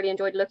 I've just really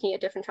enjoyed looking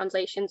at different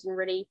translations and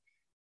really,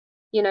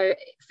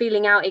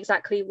 feeling out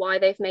exactly why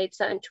they've made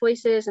certain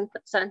choices and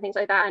certain things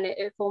like that. And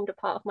it formed a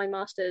part of my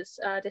master's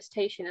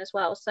dissertation as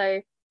well.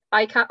 So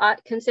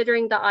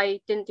considering that I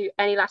didn't do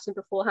any Latin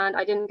beforehand,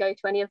 I didn't go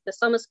to any of the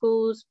summer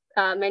schools,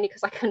 mainly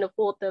because I couldn't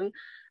afford them.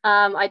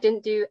 I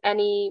didn't do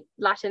any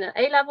Latin at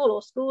A-level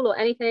or school or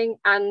anything.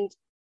 And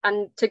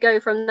to go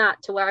from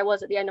that to where I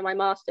was at the end of my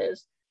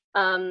master's,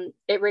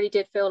 it really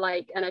did feel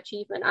like an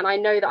achievement. And I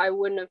know that I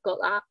wouldn't have got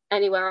that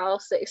anywhere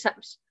else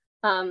except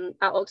at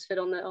Oxford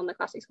on the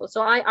Classics course.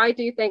 So I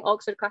do think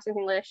Oxford Classics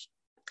English,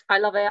 I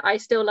love it. I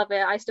still love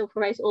it. I still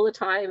promote it all the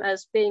time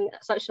as being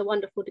such a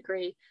wonderful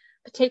degree,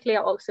 particularly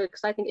at Oxford,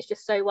 because I think it's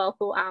just so well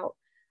thought out.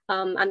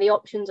 And the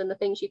options and the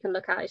things you can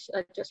look at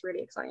are just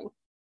really exciting.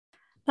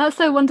 That's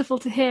so wonderful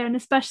to hear, and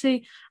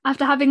especially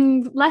after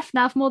having left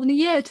now for more than a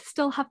year, to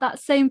still have that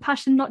same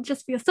passion, not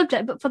just for your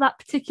subject, but for that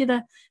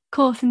particular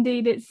course.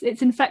 Indeed,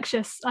 it's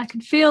infectious. I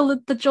can feel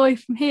the joy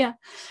from here.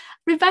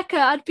 Rebecca,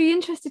 I'd be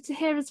interested to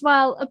hear as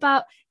well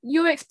about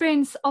your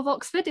experience of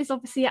Oxford is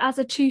obviously as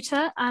a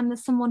tutor and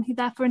as someone who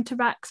therefore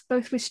interacts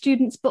both with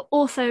students, but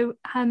also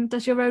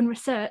does your own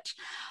research.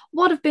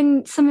 What have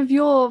been some of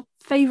your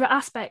favourite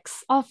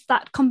aspects of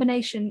that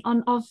combination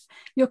of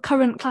your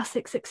current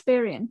classics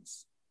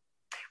experience?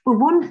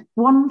 Well,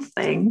 one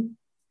thing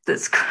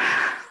that's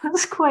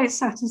quite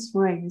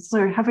satisfying.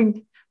 So,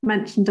 having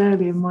mentioned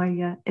earlier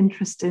my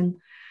interest in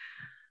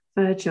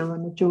Virgil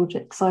and the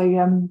Georgics,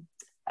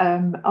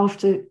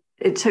 after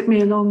it took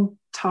me a long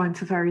time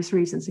for various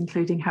reasons,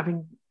 including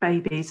having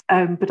babies,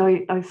 but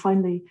I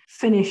finally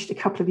finished a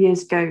couple of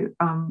years ago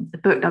the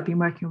book that I've been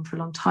working on for a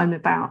long time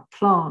about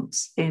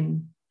plants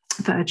in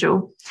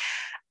Virgil,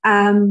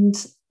 and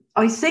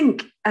I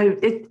think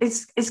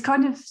it's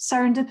kind of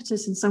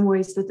serendipitous in some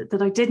ways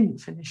that I didn't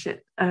finish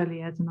it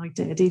earlier than I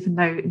did, even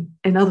though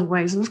in other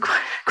ways I was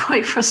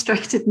quite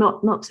frustrated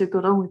not to have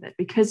got on with it,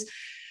 because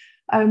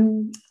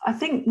I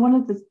think one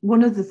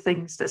of the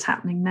things that's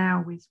happening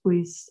now with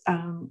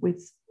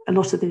a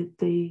lot of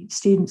the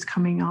students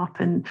coming up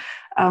and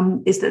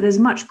is that there's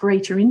much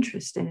greater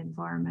interest in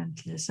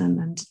environmentalism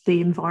and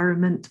the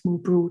environment more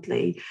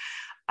broadly.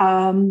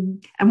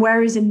 And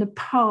whereas in the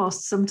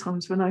past,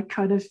 sometimes when I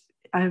kind of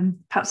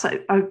perhaps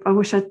I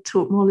wish I'd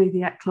taught Molly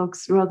the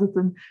eclogues rather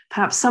than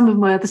perhaps some of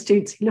my other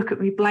students who look at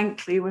me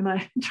blankly when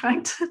I'm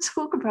trying to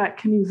talk about,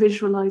 can you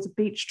visualize a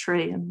beech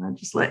tree? And I'm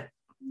just like,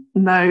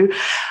 no.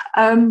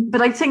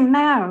 But I think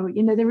now,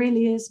 there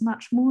really is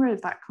much more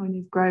of that kind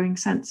of growing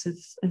sense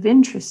of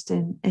interest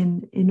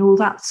in all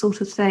that sort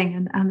of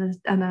thing, and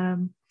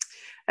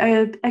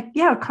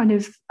a kind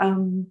of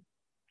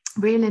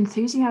real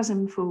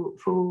enthusiasm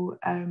for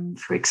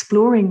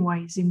exploring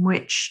ways in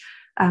which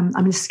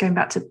this is going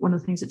back to one of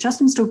the things that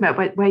Justin's talking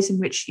about, ways in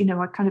which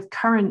our kind of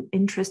current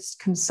interests,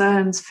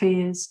 concerns,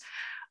 fears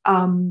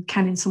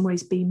can in some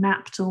ways be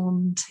mapped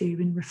on to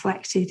and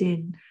reflected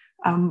in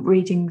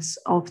readings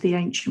of the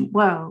ancient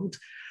world.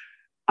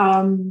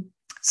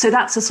 So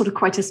that's a sort of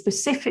quite a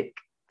specific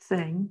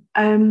thing.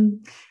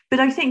 But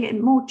I think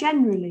more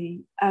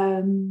generally,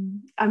 I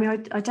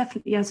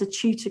definitely as a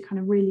tutor kind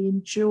of really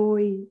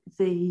enjoy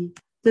the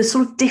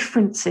sort of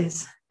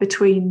differences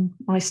between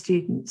my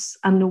students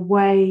and the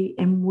way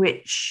in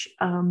which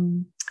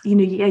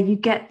you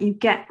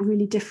get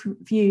really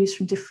different views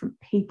from different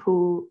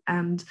people,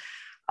 and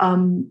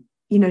and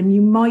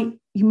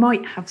you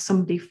might have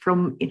somebody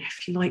from,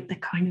 if you like, the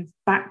kind of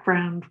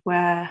background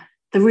where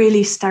the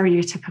really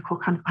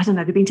stereotypical kind of, I don't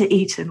know, they've been to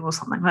Eton or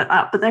something like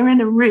that, but they're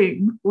in a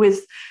room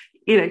with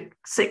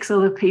 6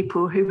 other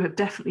people who have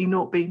definitely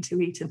not been to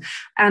Eton,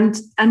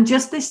 and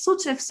just this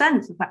sort of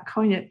sense of that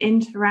kind of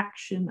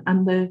interaction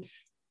and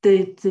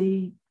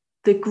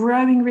the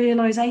growing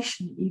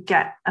realization that you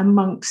get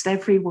amongst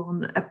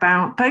everyone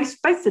about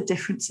both the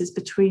differences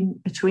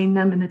between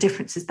them and the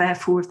differences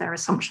therefore of their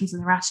assumptions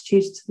and their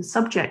attitudes to the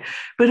subject,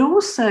 but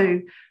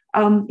also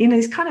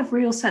this kind of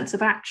real sense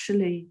of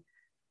actually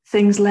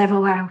things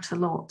level out a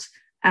lot.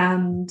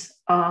 And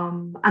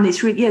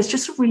it's really, it's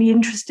just really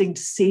interesting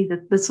to see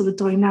the sort of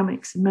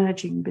dynamics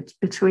emerging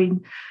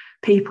between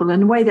people,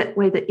 and the way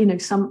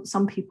that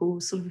some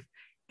people sort of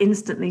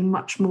instantly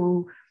much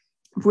more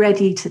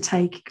ready to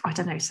take, I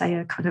don't know, say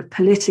a kind of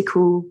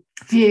political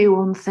view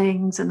on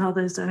things, and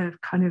others are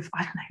kind of,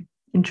 I don't know,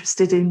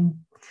 interested in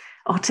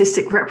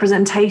artistic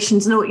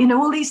representations, and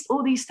all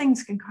these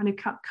things can kind of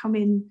come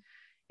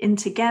in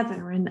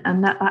together, and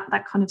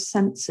that kind of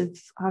sense of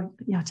I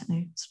don't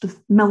know, sort of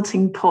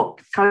melting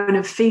pot kind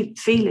of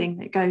feeling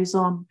that goes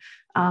on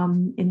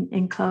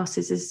in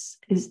classes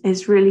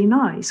is really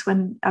nice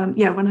when I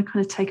kind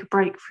of take a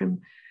break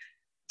from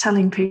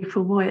telling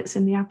people why it's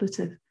in the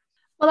ablative.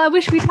 Well, I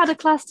wish we'd had a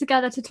class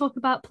together to talk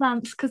about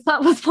plants, because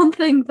that was one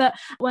thing that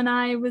when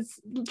I was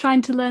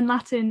trying to learn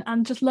Latin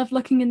and just loved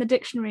looking in the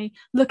dictionary,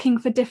 looking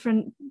for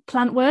different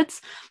plant words.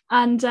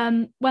 And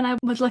when I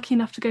was lucky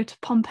enough to go to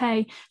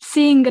Pompeii,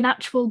 seeing an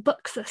actual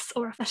buxus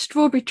or a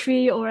strawberry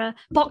tree or a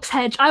box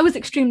hedge, I was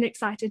extremely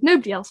excited.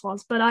 Nobody else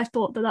was, but I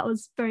thought that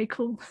was very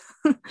cool.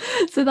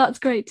 So that's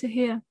great to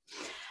hear.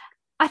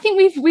 I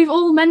think we've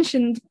all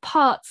mentioned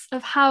parts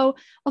of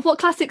what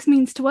classics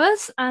means to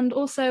us and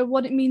also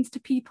what it means to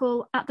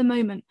people at the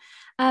moment.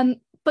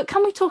 But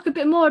can we talk a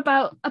bit more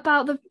about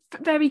the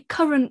very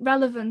current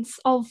relevance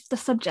of the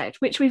subject,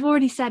 which we've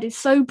already said is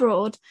so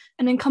broad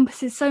and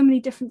encompasses so many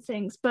different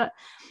things. But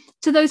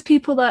to those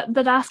people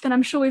that ask, and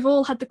I'm sure we've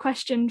all had the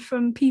question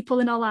from people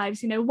in our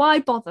lives, why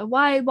bother?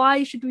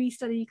 Why should we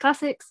study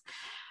classics?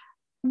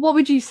 What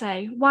would you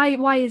say?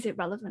 Why is it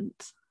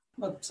relevant?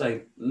 I'd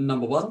say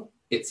number one,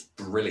 it's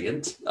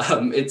brilliant.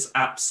 It's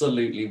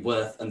absolutely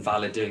worth and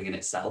valid doing in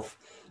itself,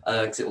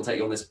 because it will take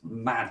you on this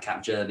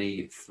madcap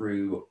journey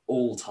through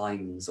all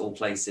times, all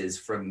places,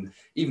 from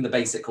even the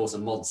basic course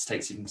of mods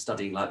takes you from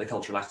studying like the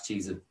cultural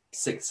attitudes of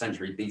 6th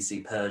century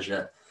BC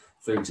Persia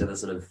through to the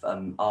sort of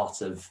art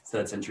of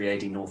 3rd century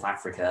AD North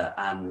Africa,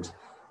 and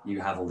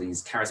you have all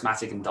these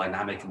charismatic and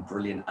dynamic and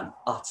brilliant and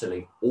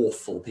utterly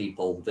awful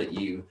people that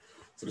you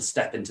sort of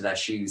step into their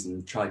shoes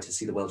and try to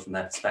see the world from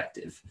their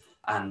perspective.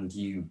 And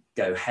you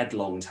go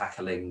headlong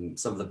tackling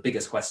some of the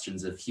biggest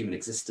questions of human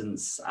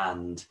existence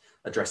and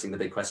addressing the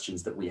big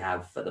questions that we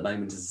have at the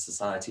moment as a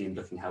society, and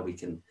looking how we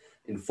can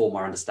inform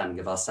our understanding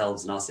of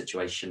ourselves and our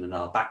situation and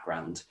our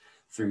background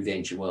through the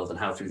ancient world, and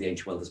how through the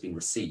ancient world has been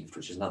received,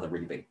 which is another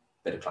really big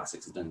bit of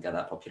classics that don't get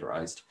that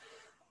popularized.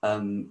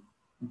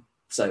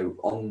 So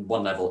on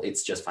one level,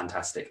 it's just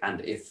fantastic. And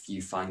if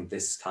you find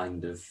this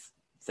kind of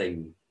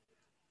thing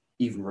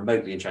even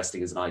remotely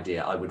interesting as an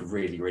idea, I would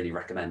really, really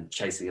recommend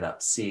chasing it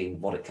up,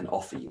 seeing what it can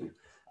offer you,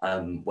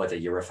 whether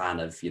you're a fan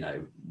of,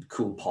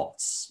 cool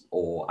pots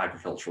or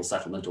agricultural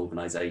settlement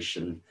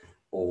organization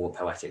or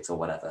poetics or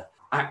whatever.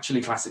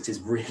 Actually, classics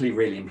is really,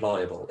 really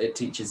employable. It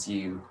teaches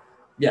you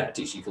it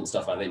teaches you cool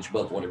stuff about the ancient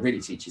world, but what it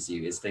really teaches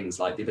you is things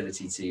like the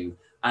ability to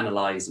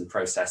analyze and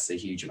process a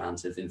huge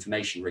amount of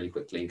information really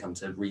quickly and come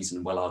to reason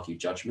and well-argued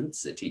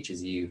judgments. It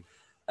teaches you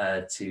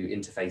to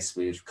interface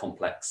with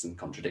complex and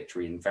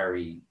contradictory and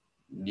very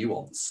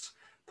nuanced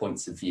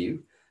points of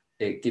view.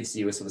 It gives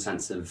you a sort of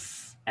sense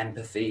of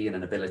empathy and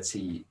an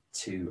ability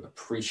to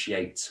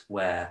appreciate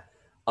where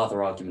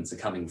other arguments are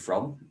coming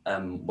from,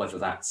 whether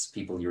that's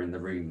people you're in the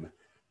room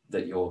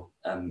that you're,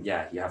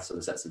 you have sort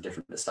of sets of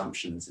different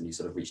assumptions and you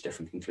sort of reach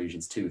different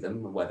conclusions to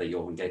them, whether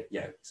you're engaged,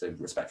 so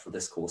respectful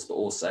discourse, but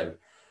also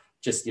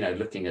just,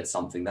 looking at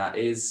something that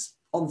is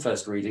on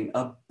first reading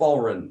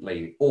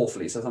abhorrently,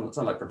 awfully, so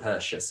something like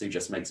Propertius, who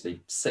just makes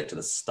me sick to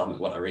the stomach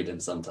when I read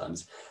him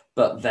sometimes.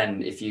 But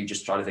then if you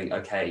just try to think,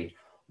 okay,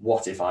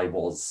 what if I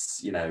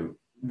was,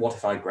 what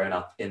if I'd grown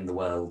up in the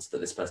world that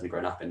this person had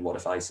grown up in? What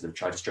if I sort of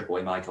try to strip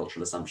away my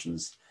cultural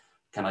assumptions?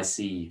 Can I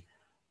see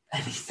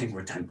anything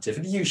redemptive?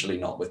 And usually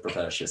not with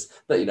Propertius,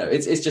 but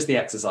it's just the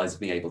exercise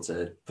of being able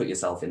to put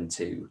yourself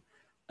into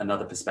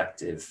another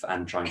perspective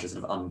and trying to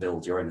sort of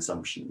unbuild your own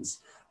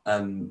assumptions.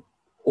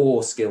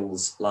 Or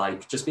skills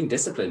like just being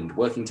disciplined,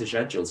 working to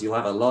schedules. You'll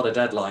have a lot of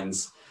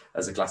deadlines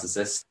as a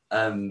classicist,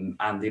 and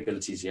the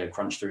ability to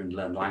crunch through and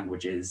learn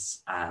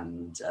languages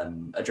and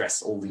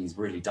address all these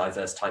really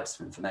diverse types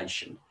of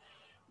information.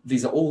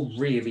 These are all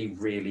really,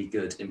 really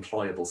good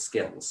employable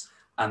skills,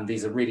 and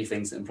these are really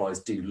things that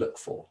employers do look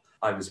for.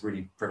 I was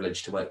really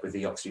privileged to work with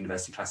the Oxford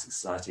University Classics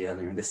Society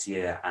earlier in this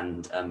year,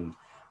 and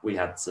we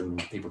had some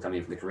people coming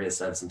in from the career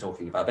service and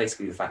talking about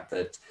basically the fact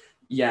that,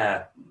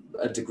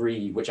 a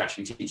degree which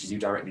actually teaches you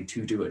directly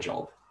to do a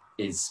job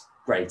is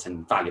great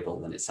and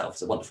valuable in itself.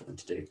 It's a wonderful thing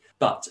to do.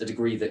 But a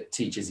degree that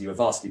teaches you a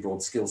vastly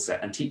broad skill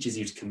set and teaches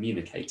you to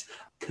communicate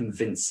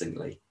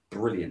convincingly,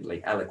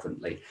 brilliantly,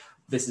 eloquently,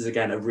 this is,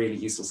 again, a really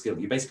useful skill.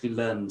 You basically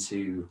learn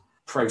to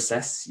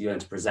process, you learn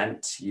to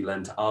present, you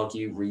learn to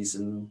argue,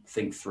 reason,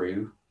 think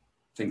through,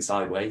 think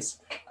sideways,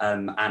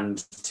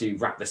 and to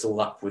wrap this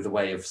all up with a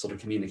way of sort of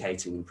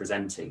communicating and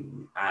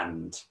presenting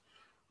and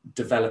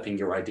developing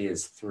your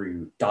ideas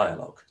through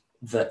dialogue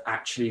that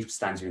actually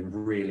stands you in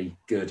really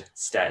good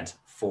stead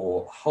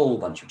for a whole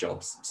bunch of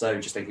jobs. So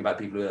just thinking about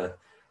people who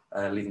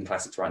are leading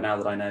classics right now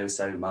that I know.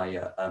 So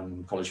my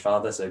college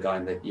father, so a guy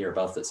in the year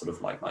above that's sort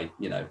of like my,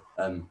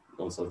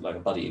 sort of like a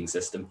buddying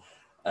system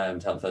to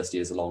help first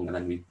years along, and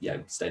then we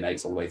stay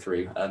mates all the way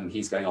through.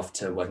 He's going off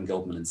to work in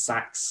Goldman and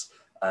Sachs.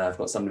 I've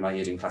got somebody in my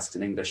year doing classics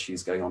in English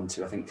who's going on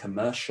to, I think,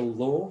 commercial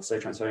law, so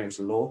transferring over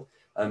to law.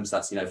 So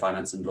that's,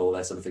 finance and law,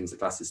 they're sort of things that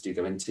classicists do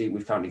go into.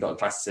 We've currently got a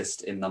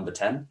classicist in number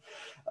 10.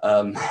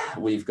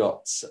 We've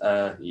got,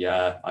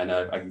 I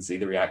know, I can see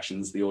the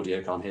reactions, the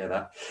audio can't hear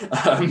that.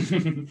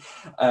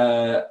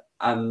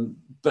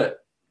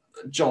 But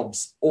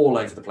jobs all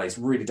over the place,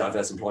 really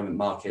diverse employment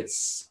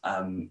markets,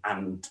 and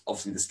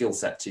obviously the skill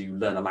set to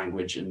learn a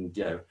language and,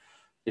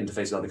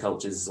 interface with other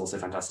cultures is also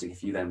fantastic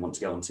if you then want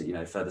to go on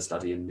to further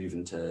study and move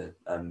into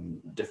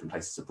different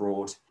places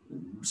abroad.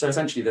 So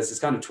essentially there's this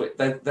kind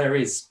of there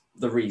is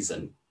the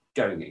reason,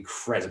 going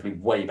incredibly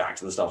way back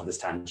to the start of this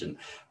tangent,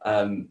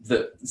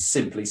 that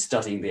simply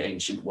studying the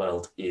ancient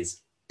world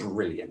is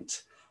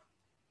brilliant,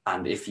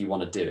 and if you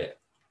want to do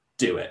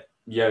it.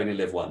 You only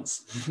live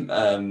once.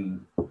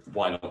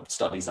 Why not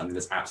study something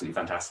that's absolutely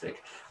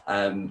fantastic?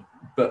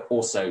 But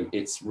also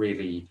it's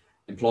really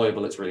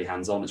employable, it's really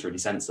hands-on, it's really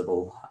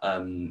sensible,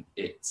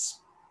 it's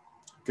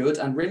good,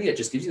 and really it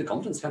just gives you the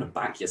confidence to kind of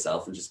back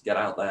yourself and just get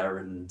out there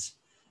and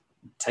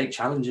take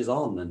challenges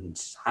on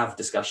and have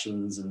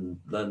discussions and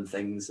learn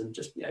things and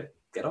just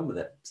get on with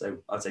it. So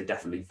I'd say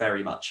definitely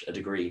very much a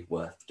degree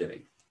worth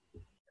doing.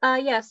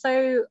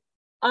 So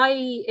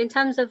in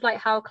terms of like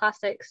how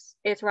classics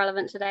is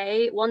relevant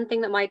today, one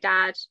thing that my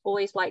dad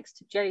always likes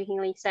to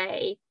jokingly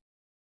say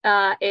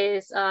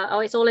is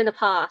it's all in the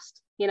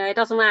past, it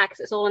doesn't matter because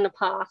it's all in the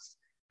past.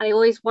 And he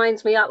always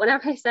winds me up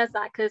whenever he says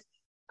that, because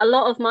a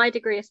lot of my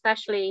degree,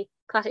 especially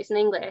classics in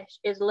English,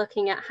 is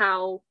looking at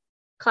how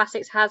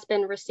classics has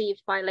been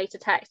received by later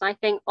texts. And I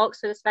think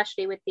Oxford,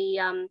 especially with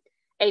the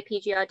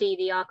APGRD,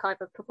 the Archive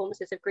of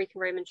Performances of Greek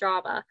and Roman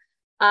Drama,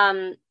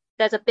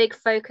 there's a big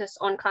focus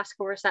on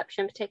classical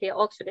reception, particularly at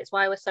Oxford. It's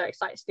why I was so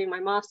excited to do my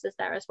master's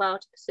there as well,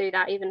 to pursue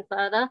that even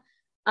further.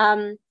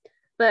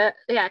 But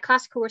yeah,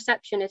 classical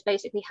reception is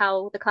basically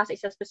how the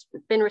classics has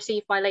been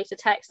received by later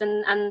texts,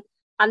 and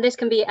this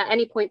can be at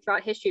any point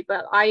throughout history,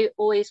 but I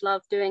always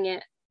love doing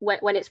it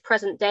when it's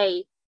present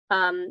day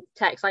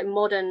text, like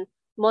modern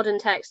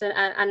text,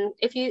 and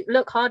if you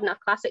look hard enough,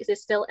 classics is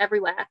still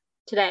everywhere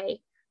today,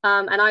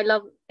 and I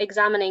love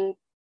examining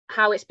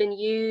how it's been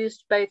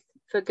used both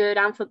for good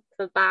and for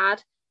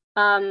bad,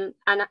 and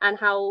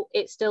how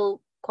it's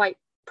still quite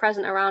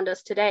present around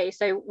us today.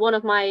 So one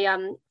of my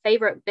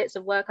favorite bits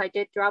of work I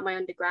did throughout my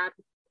undergrad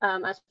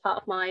as part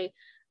of my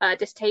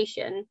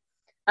dissertation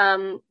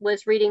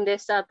was reading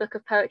this book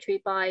of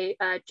poetry by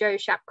Joe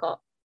Shapcott,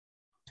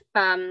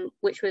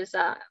 which was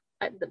the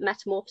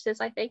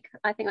Metamorphoses, I think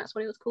that's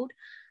what it was called.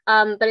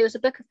 But it was a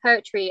book of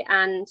poetry,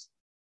 and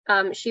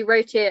She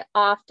wrote it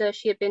after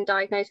she had been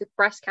diagnosed with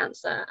breast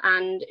cancer,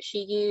 and she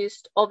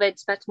used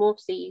Ovid's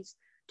Metamorphoses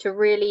to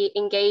really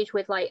engage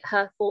with like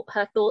her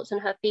thoughts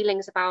and her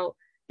feelings about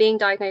being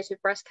diagnosed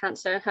with breast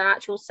cancer and her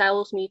actual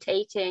cells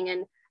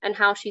mutating and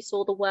how she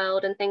saw the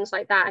world and things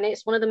like that. And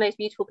it's one of the most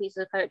beautiful pieces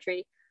of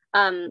poetry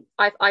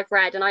I've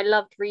read, and I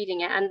loved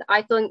reading it. And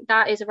I think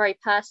that is a very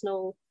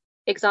personal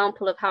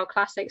example of how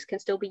classics can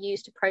still be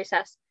used to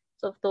process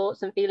sort of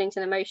thoughts and feelings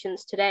and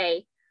emotions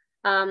today.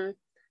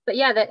 But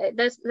yeah,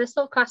 there's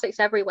sort of classics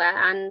everywhere,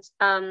 and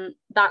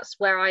that's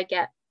where I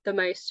get the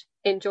most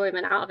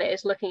enjoyment out of it,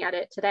 is looking at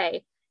it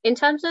today. In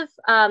terms of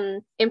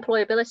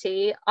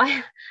employability,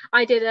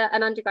 I did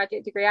an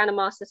undergraduate degree and a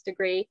master's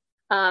degree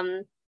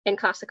in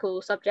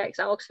classical subjects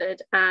at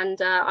Oxford, and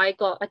I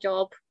got a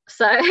job.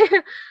 So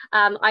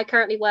I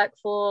currently work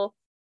for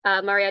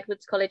Murray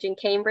Edwards College in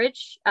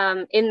Cambridge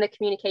in the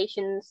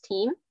communications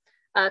team,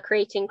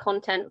 creating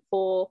content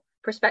for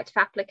prospective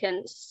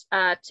applicants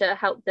to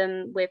help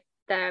them with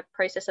their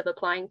process of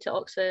applying to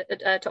Oxford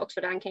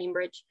and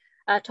Cambridge,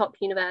 top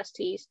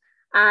universities.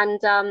 And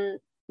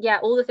yeah,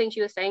 all the things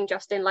you were saying,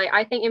 Justin, like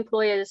I think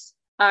employers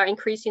are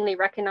increasingly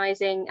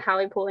recognizing how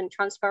important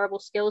transferable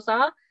skills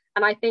are.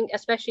 And I think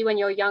especially when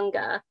you're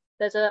younger,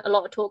 there's a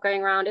lot of talk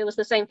going around. It was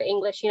the same for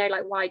English, you know,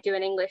 like why do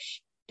an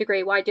English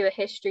degree? Why do a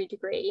history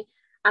degree?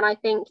 And I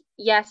think,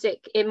 yes,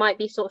 it might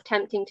be sort of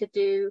tempting to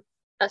do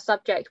a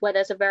subject where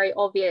there's a very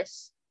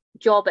obvious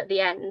job at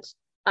the end.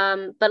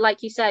 But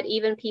like you said,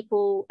 even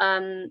people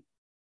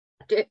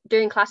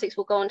doing classics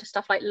will go on to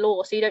stuff like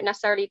law. So you don't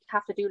necessarily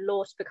have to do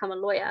law to become a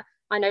lawyer.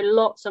 I know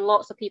lots and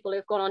lots of people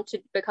who've gone on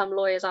to become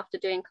lawyers after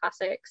doing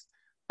classics.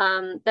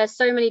 There's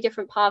so many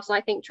different paths, and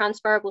I think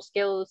transferable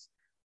skills,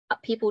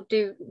 people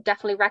do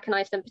definitely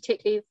recognize them,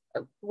 particularly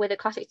with a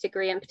classics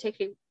degree, and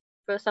particularly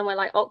for somewhere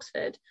like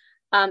Oxford.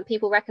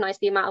 People recognize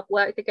the amount of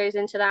work that goes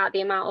into that,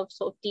 the amount of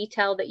sort of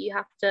detail that you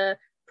have to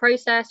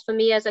process. For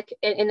me,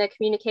 in the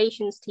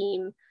communications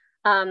team,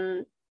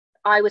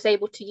 I was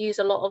able to use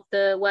a lot of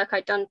the work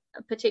I'd done,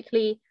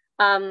 particularly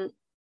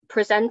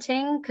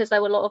presenting, because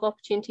there were a lot of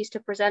opportunities to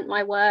present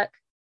my work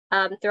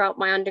throughout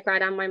my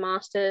undergrad and my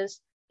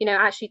master's, you know,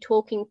 actually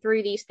talking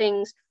through these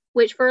things,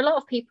 which for a lot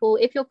of people,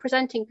 if you're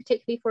presenting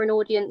particularly for an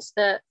audience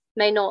that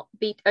may not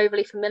be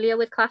overly familiar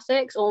with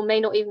classics, or may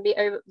not even be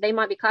they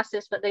might be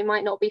classicists, but they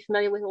might not be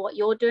familiar with what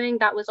you're doing.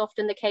 That was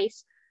often the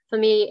case for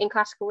me in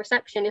classical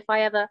reception. If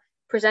I ever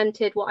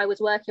presented what I was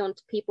working on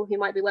to people who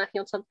might be working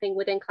on something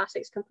within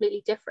classics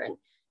completely different,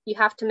 you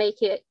have to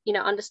make it, you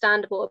know,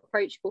 understandable,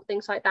 approachable,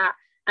 things like that.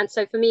 And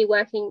so for me,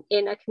 working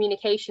in a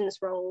communications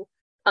role,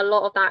 a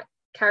lot of that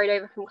carried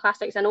over from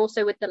classics, and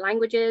also with the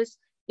languages,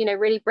 you know,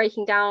 really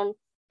breaking down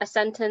a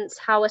sentence,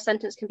 how a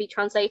sentence can be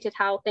translated,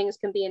 how things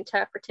can be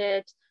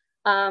interpreted,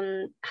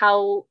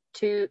 how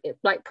to,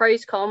 like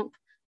prose comp,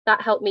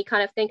 that helped me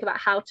kind of think about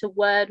how to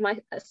word my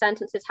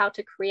sentences, how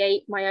to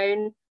create my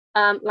own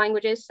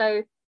languages,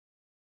 so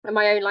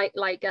my own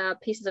like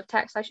pieces of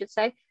text, I should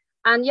say.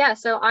 And yeah,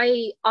 so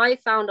I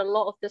found a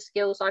lot of the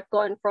skills I've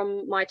gotten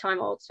from my time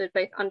at Oxford,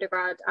 both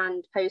undergrad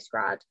and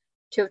postgrad,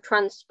 to have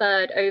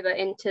transferred over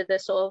into the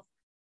sort of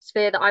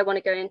sphere that I want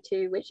to go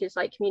into, which is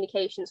like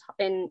communications,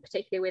 in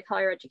particular with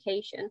higher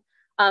education.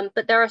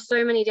 But there are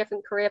so many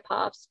different career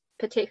paths,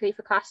 particularly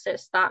for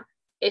classicists, that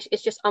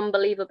it's just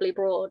unbelievably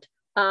broad.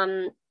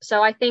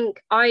 So I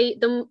think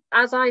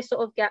as I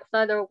sort of get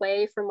further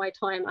away from my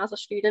time as a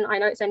student, I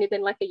know it's only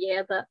been like a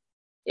year, but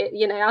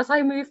you know, as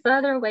I move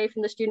further away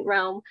from the student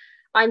realm,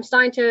 I'm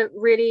starting to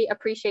really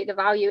appreciate the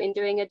value in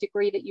doing a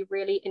degree that you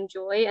really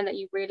enjoy and that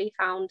you really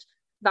found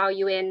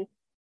value in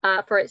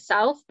for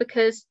itself,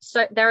 because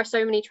there are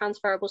so many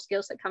transferable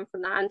skills that come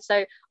from that. And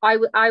so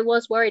I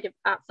was worried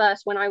at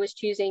first when I was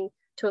choosing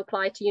to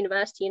apply to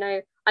university, you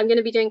know, I'm going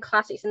to be doing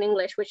classics and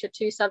English, which are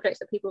two subjects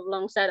that people have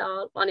long said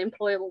are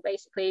unemployable,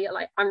 basically.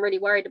 Like, I'm really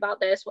worried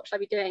about this, what should I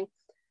be doing?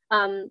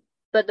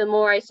 But the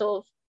more I sort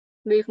of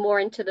move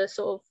more into the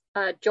sort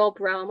of job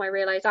realm, I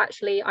realized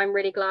actually I'm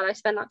really glad I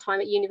spent that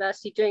time at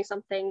university doing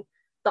something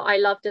that I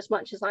loved as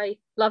much as I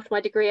loved my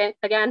degree.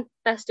 Again,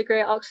 best degree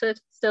at Oxford,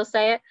 still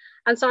say it.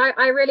 And so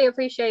I really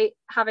appreciate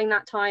having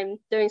that time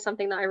doing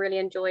something that I really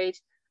enjoyed,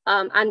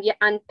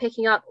 and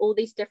picking up all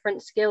these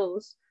different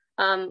skills,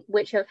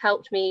 which have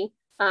helped me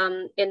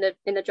in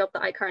the job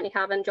that I currently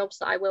have and jobs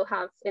that I will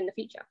have in the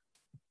future.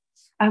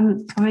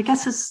 I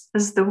guess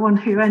as the one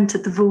who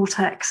entered the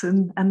vortex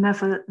and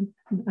never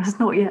has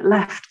not yet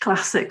left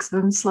classics,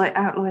 I'm a slight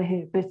outlier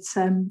here, but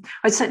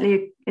I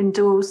certainly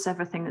endorse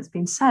everything that's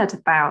been said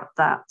about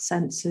that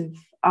sense of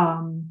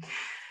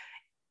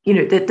you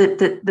know,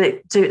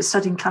 that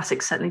studying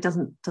classics certainly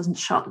doesn't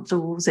shut the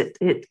doors.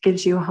 It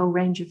gives you a whole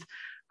range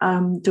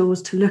of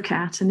doors to look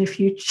at, and if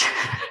you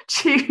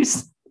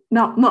choose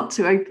not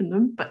to open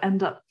them but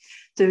end up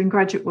doing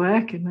graduate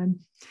work and then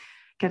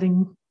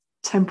getting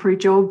temporary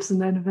jobs and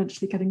then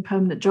eventually getting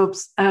permanent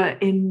jobs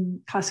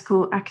in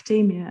classical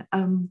academia,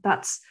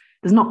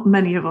 there's not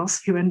many of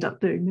us who end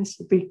up doing this.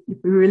 You'd be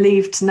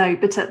relieved to know,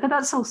 but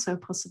that's also a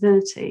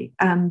possibility.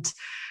 And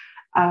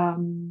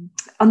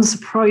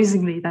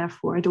Unsurprisingly,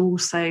 therefore, I'd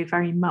also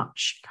very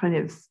much kind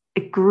of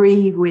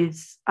agree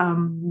with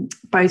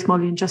both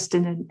Molly and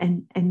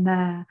Justin in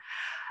their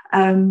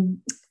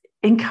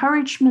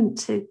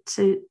encouragement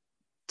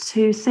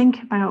to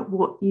think about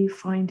what you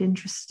find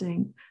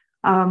interesting.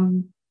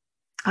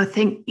 I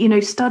think,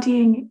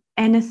 studying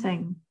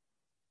anything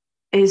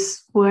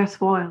is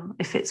worthwhile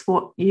if it's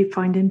what you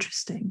find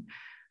interesting,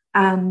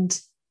 and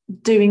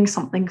doing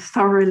something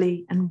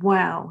thoroughly and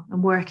well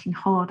and working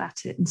hard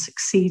at it and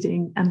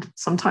succeeding and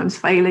sometimes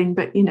failing,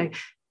 but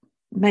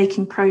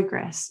making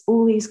progress,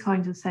 all these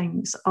kinds of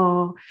things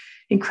are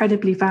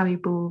incredibly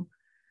valuable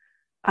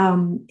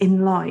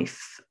in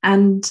life.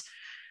 And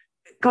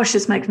gosh,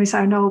 this makes me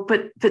sound old,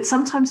 but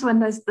sometimes when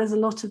there's a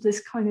lot of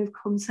this kind of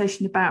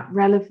conversation about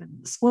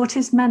relevance, what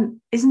is meant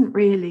isn't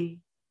really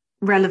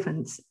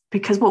relevance,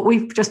 because what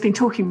we've just been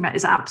talking about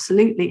is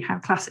absolutely how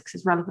classics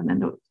is relevant,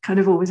 and it kind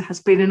of always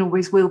has been and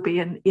always will be,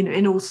 and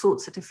in all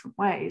sorts of different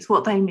ways.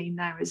 What they mean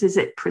there is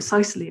it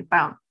precisely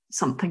about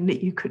something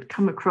that you could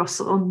come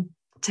across on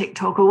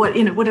TikTok or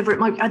whatever it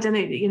might be, I don't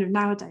know,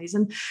 nowadays,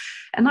 and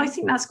I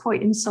think that's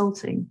quite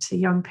insulting to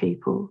young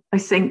people. I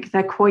think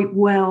they're quite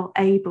well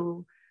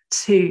able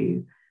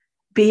to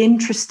be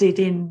interested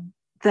in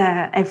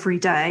their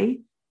everyday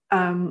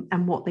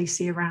and what they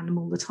see around them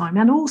all the time,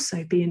 and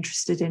also be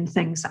interested in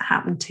things that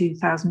happened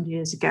 2,000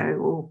 years ago,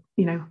 or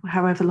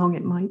however long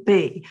it might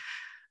be.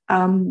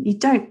 You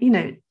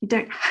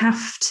don't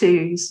have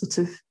to sort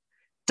of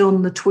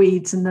don the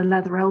tweeds and the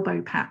leather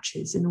elbow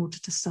patches in order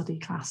to study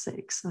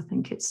classics. I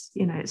think it's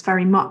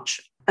very much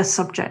a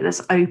subject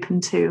that's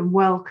open to and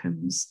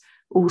welcomes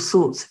all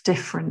sorts of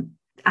different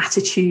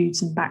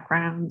attitudes and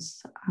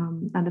backgrounds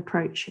and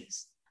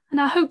approaches. And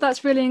I hope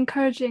that's really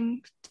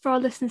encouraging for our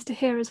listeners to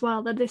hear as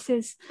well, that this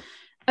is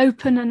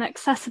open and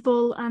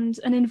accessible and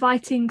an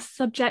inviting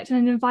subject and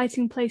an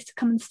inviting place to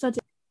come and study.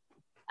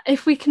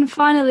 If we can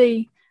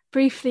finally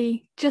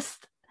briefly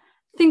just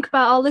think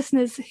about our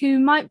listeners who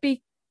might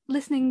be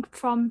listening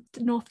from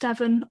North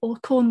Devon or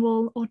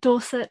Cornwall or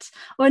Dorset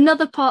or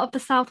another part of the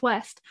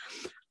Southwest,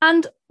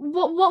 and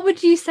what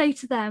would you say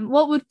to them?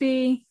 What would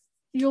be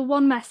your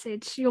one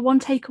message, your one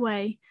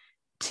takeaway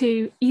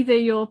to either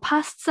your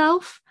past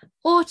self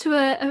or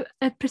to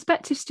a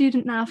prospective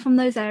student now from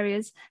those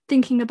areas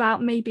thinking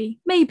about maybe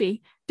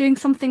doing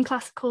something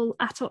classical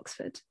at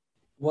Oxford?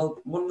 Well,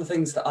 one of the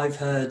things that I've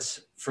heard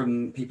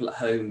from people at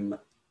home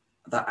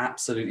that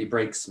absolutely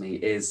breaks me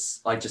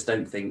is I just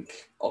don't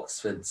think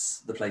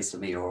Oxford's the place for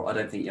me, or I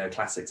don't think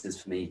classics is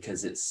for me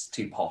because it's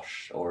too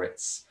posh or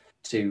it's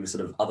too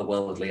sort of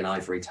otherworldly and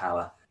ivory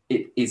tower.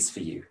 It is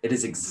for you. It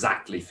is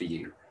exactly for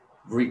you.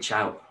 Reach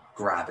out,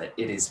 grab it.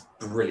 It is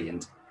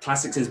brilliant.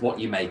 Classics is what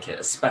you make it,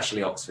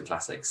 especially Oxford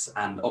Classics.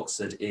 And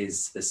Oxford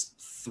is this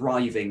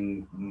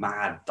thriving,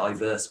 mad,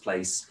 diverse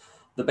place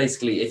that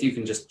basically, if you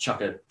can just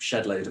chuck a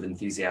shed load of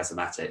enthusiasm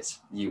at it,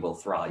 you will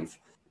thrive.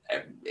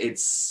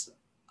 It's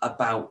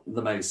about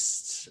the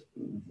most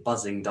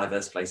buzzing,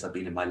 diverse place I've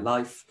been in my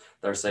life.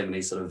 There are so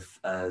many sort of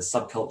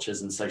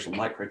subcultures and social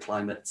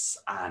microclimates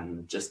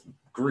and just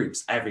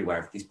groups everywhere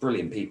of these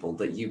brilliant people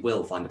that you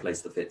will find a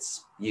place that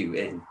fits you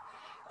in.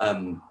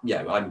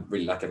 I'm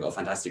really lucky. I've got a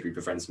fantastic group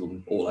of friends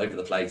from all over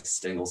the place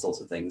doing all sorts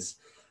of things.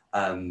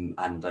 And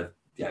I've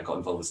got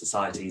involved with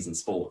societies and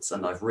sports,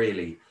 and I've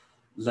really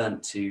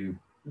learned to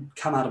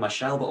come out of my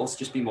shell, but also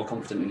just be more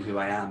confident in who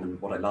I am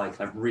and what I like.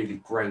 And I've really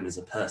grown as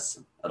a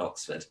person at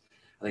Oxford.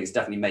 I think it's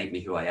definitely made me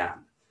who I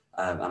am.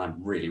 And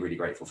I'm really, really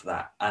grateful for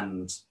that.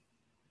 And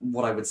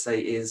what I would say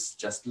is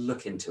just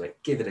look into it,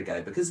 give it a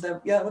go, because there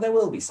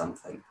will be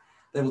something.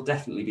 There will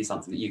definitely be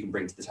something that you can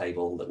bring to the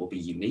table that will be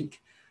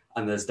unique.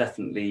 And there's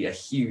definitely a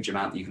huge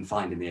amount that you can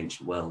find in the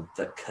ancient world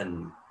that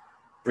can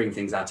bring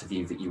things out of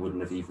you that you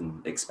wouldn't have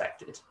even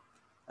expected.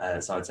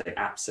 So I'd say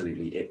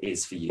absolutely, it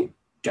is for you.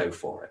 Go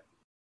for it.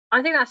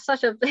 I think that's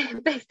such a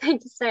big thing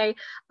to say,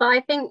 but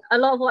I think a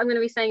lot of what I'm going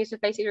to be saying is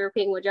just basically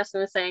repeating what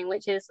Justin was saying,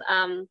 which is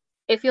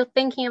if you're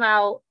thinking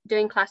about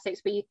doing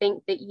classics but you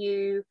think that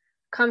you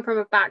come from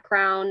a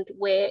background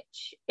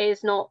which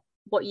is not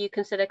what you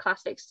consider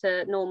classics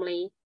to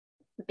normally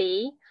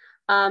be,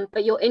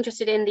 but you're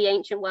interested in the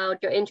ancient world,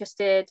 you're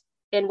interested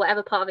in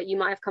whatever part of it you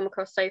might have come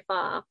across so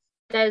far,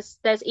 there's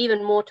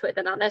even more to it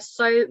than that. There's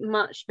so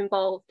much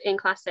involved in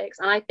classics,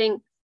 and I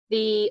think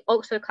the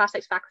Oxford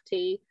Classics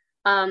faculty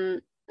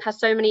has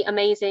so many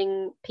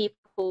amazing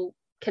people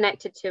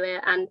connected to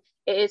it, and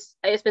it's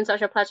been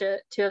such a pleasure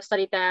to have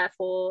studied there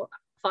for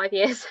 5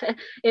 years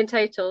in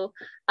total.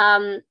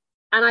 And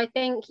I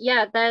think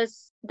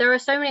there are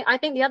so many. I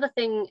think the other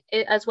thing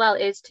as well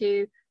is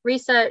to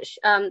research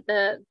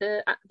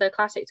the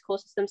classics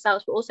courses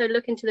themselves, but also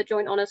look into the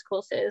joint honours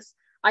courses.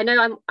 I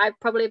know I'm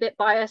probably a bit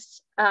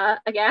biased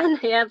again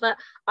here, but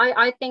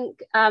I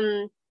think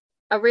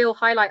a real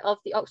highlight of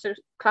the Oxford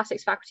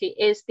Classics faculty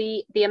is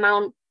the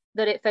amount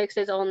that it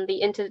focuses on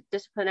the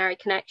interdisciplinary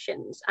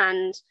connections,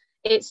 and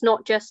it's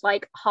not just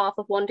like half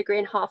of one degree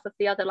and half of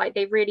the other. Like,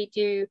 they really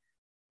do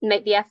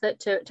make the effort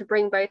to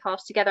bring both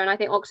halves together. And I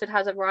think Oxford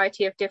has a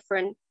variety of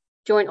different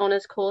joint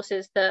honours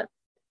courses that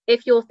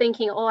if you're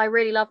thinking, oh, I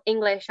really love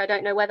English, I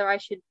don't know whether I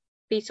should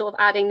be sort of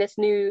adding this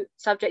new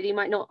subject that you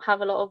might not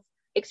have a lot of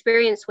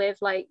experience with,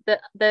 like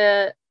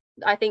the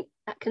I think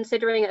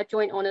considering a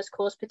joint honours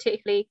course,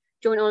 particularly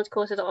joint honours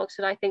courses at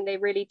Oxford, I think they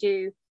really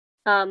do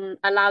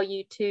allow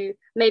you to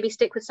maybe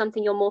stick with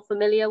something you're more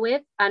familiar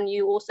with and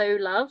you also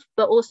love,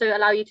 but also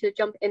allow you to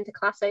jump into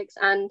classics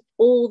and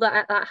all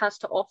that has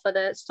to offer.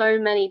 There's so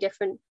many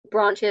different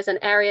branches and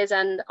areas,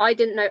 and I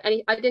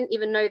didn't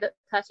even know that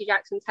Percy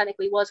Jackson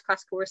technically was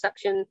classical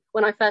reception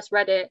when I first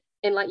read it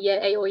in like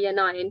year 8 or year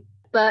 9,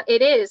 but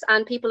it is,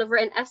 and people have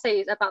written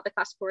essays about the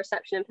classical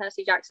reception in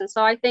Percy Jackson.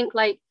 So I think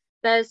like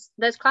there's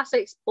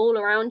classics all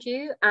around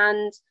you,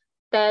 and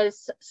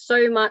there's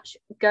so much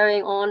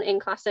going on in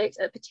classics,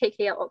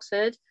 particularly at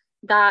Oxford,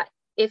 that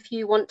if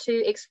you want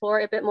to explore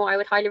it a bit more, I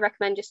would highly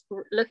recommend just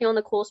looking on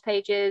the course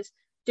pages,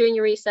 doing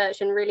your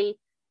research, and really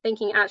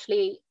thinking,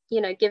 actually,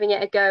 you know, giving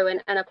it a go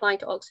and applying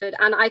to Oxford.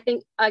 And I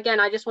think, again,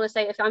 I just want to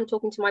say, if I'm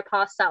talking to my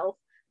past self,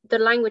 the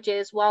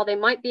languages, while they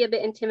might be a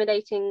bit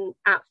intimidating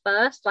at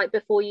first, like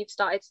before you've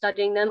started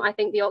studying them, I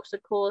think the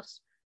Oxford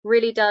course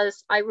really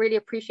does. I really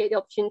appreciate the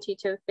opportunity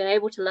to have been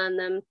able to learn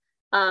them.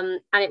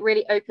 And it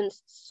really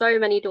opens so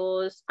many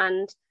doors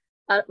and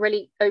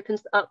really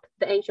opens up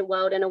the ancient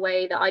world in a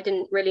way that I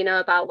didn't really know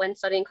about when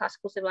studying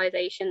classical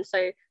civilization.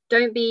 So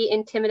don't be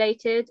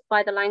intimidated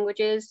by the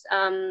languages.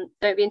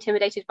 Don't be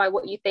intimidated by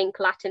what you think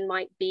Latin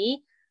might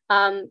be.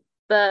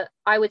 But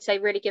I would say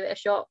really give it a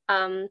shot.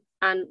 And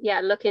yeah,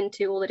 look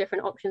into all the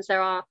different options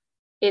there are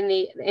in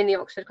the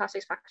Oxford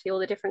Classics faculty, all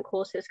the different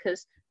courses,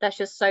 because there's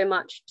just so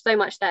much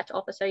there to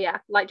offer. So yeah,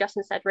 like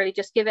Justin said, really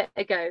just give it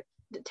a go,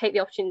 take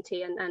the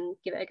opportunity and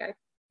give it a go.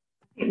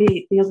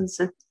 The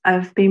others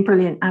have been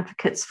brilliant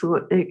advocates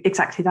for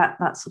exactly that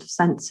sort of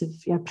sense of,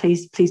 yeah,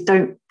 please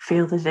don't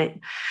feel that it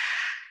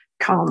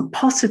can't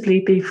possibly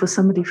be for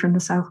somebody from the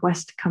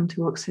Southwest to come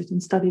to Oxford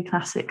and study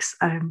classics,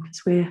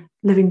 because we're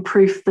living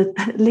proof that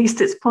at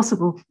least it's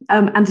possible,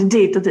 and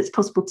indeed that it's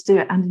possible to do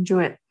it and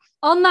enjoy it.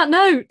 On that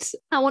note,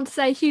 I want to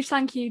say a huge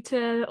thank you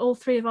to all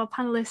three of our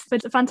panellists for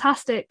a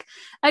fantastic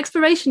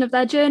exploration of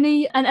their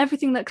journey and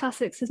everything that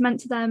classics has meant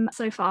to them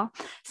so far.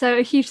 So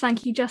a huge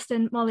thank you,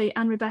 Justin, Molly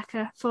and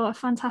Rebecca, for a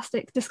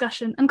fantastic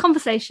discussion and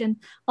conversation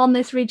on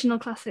this Regional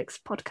Classics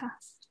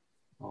podcast.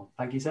 Well,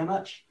 thank you so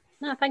much.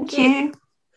 No, thank you.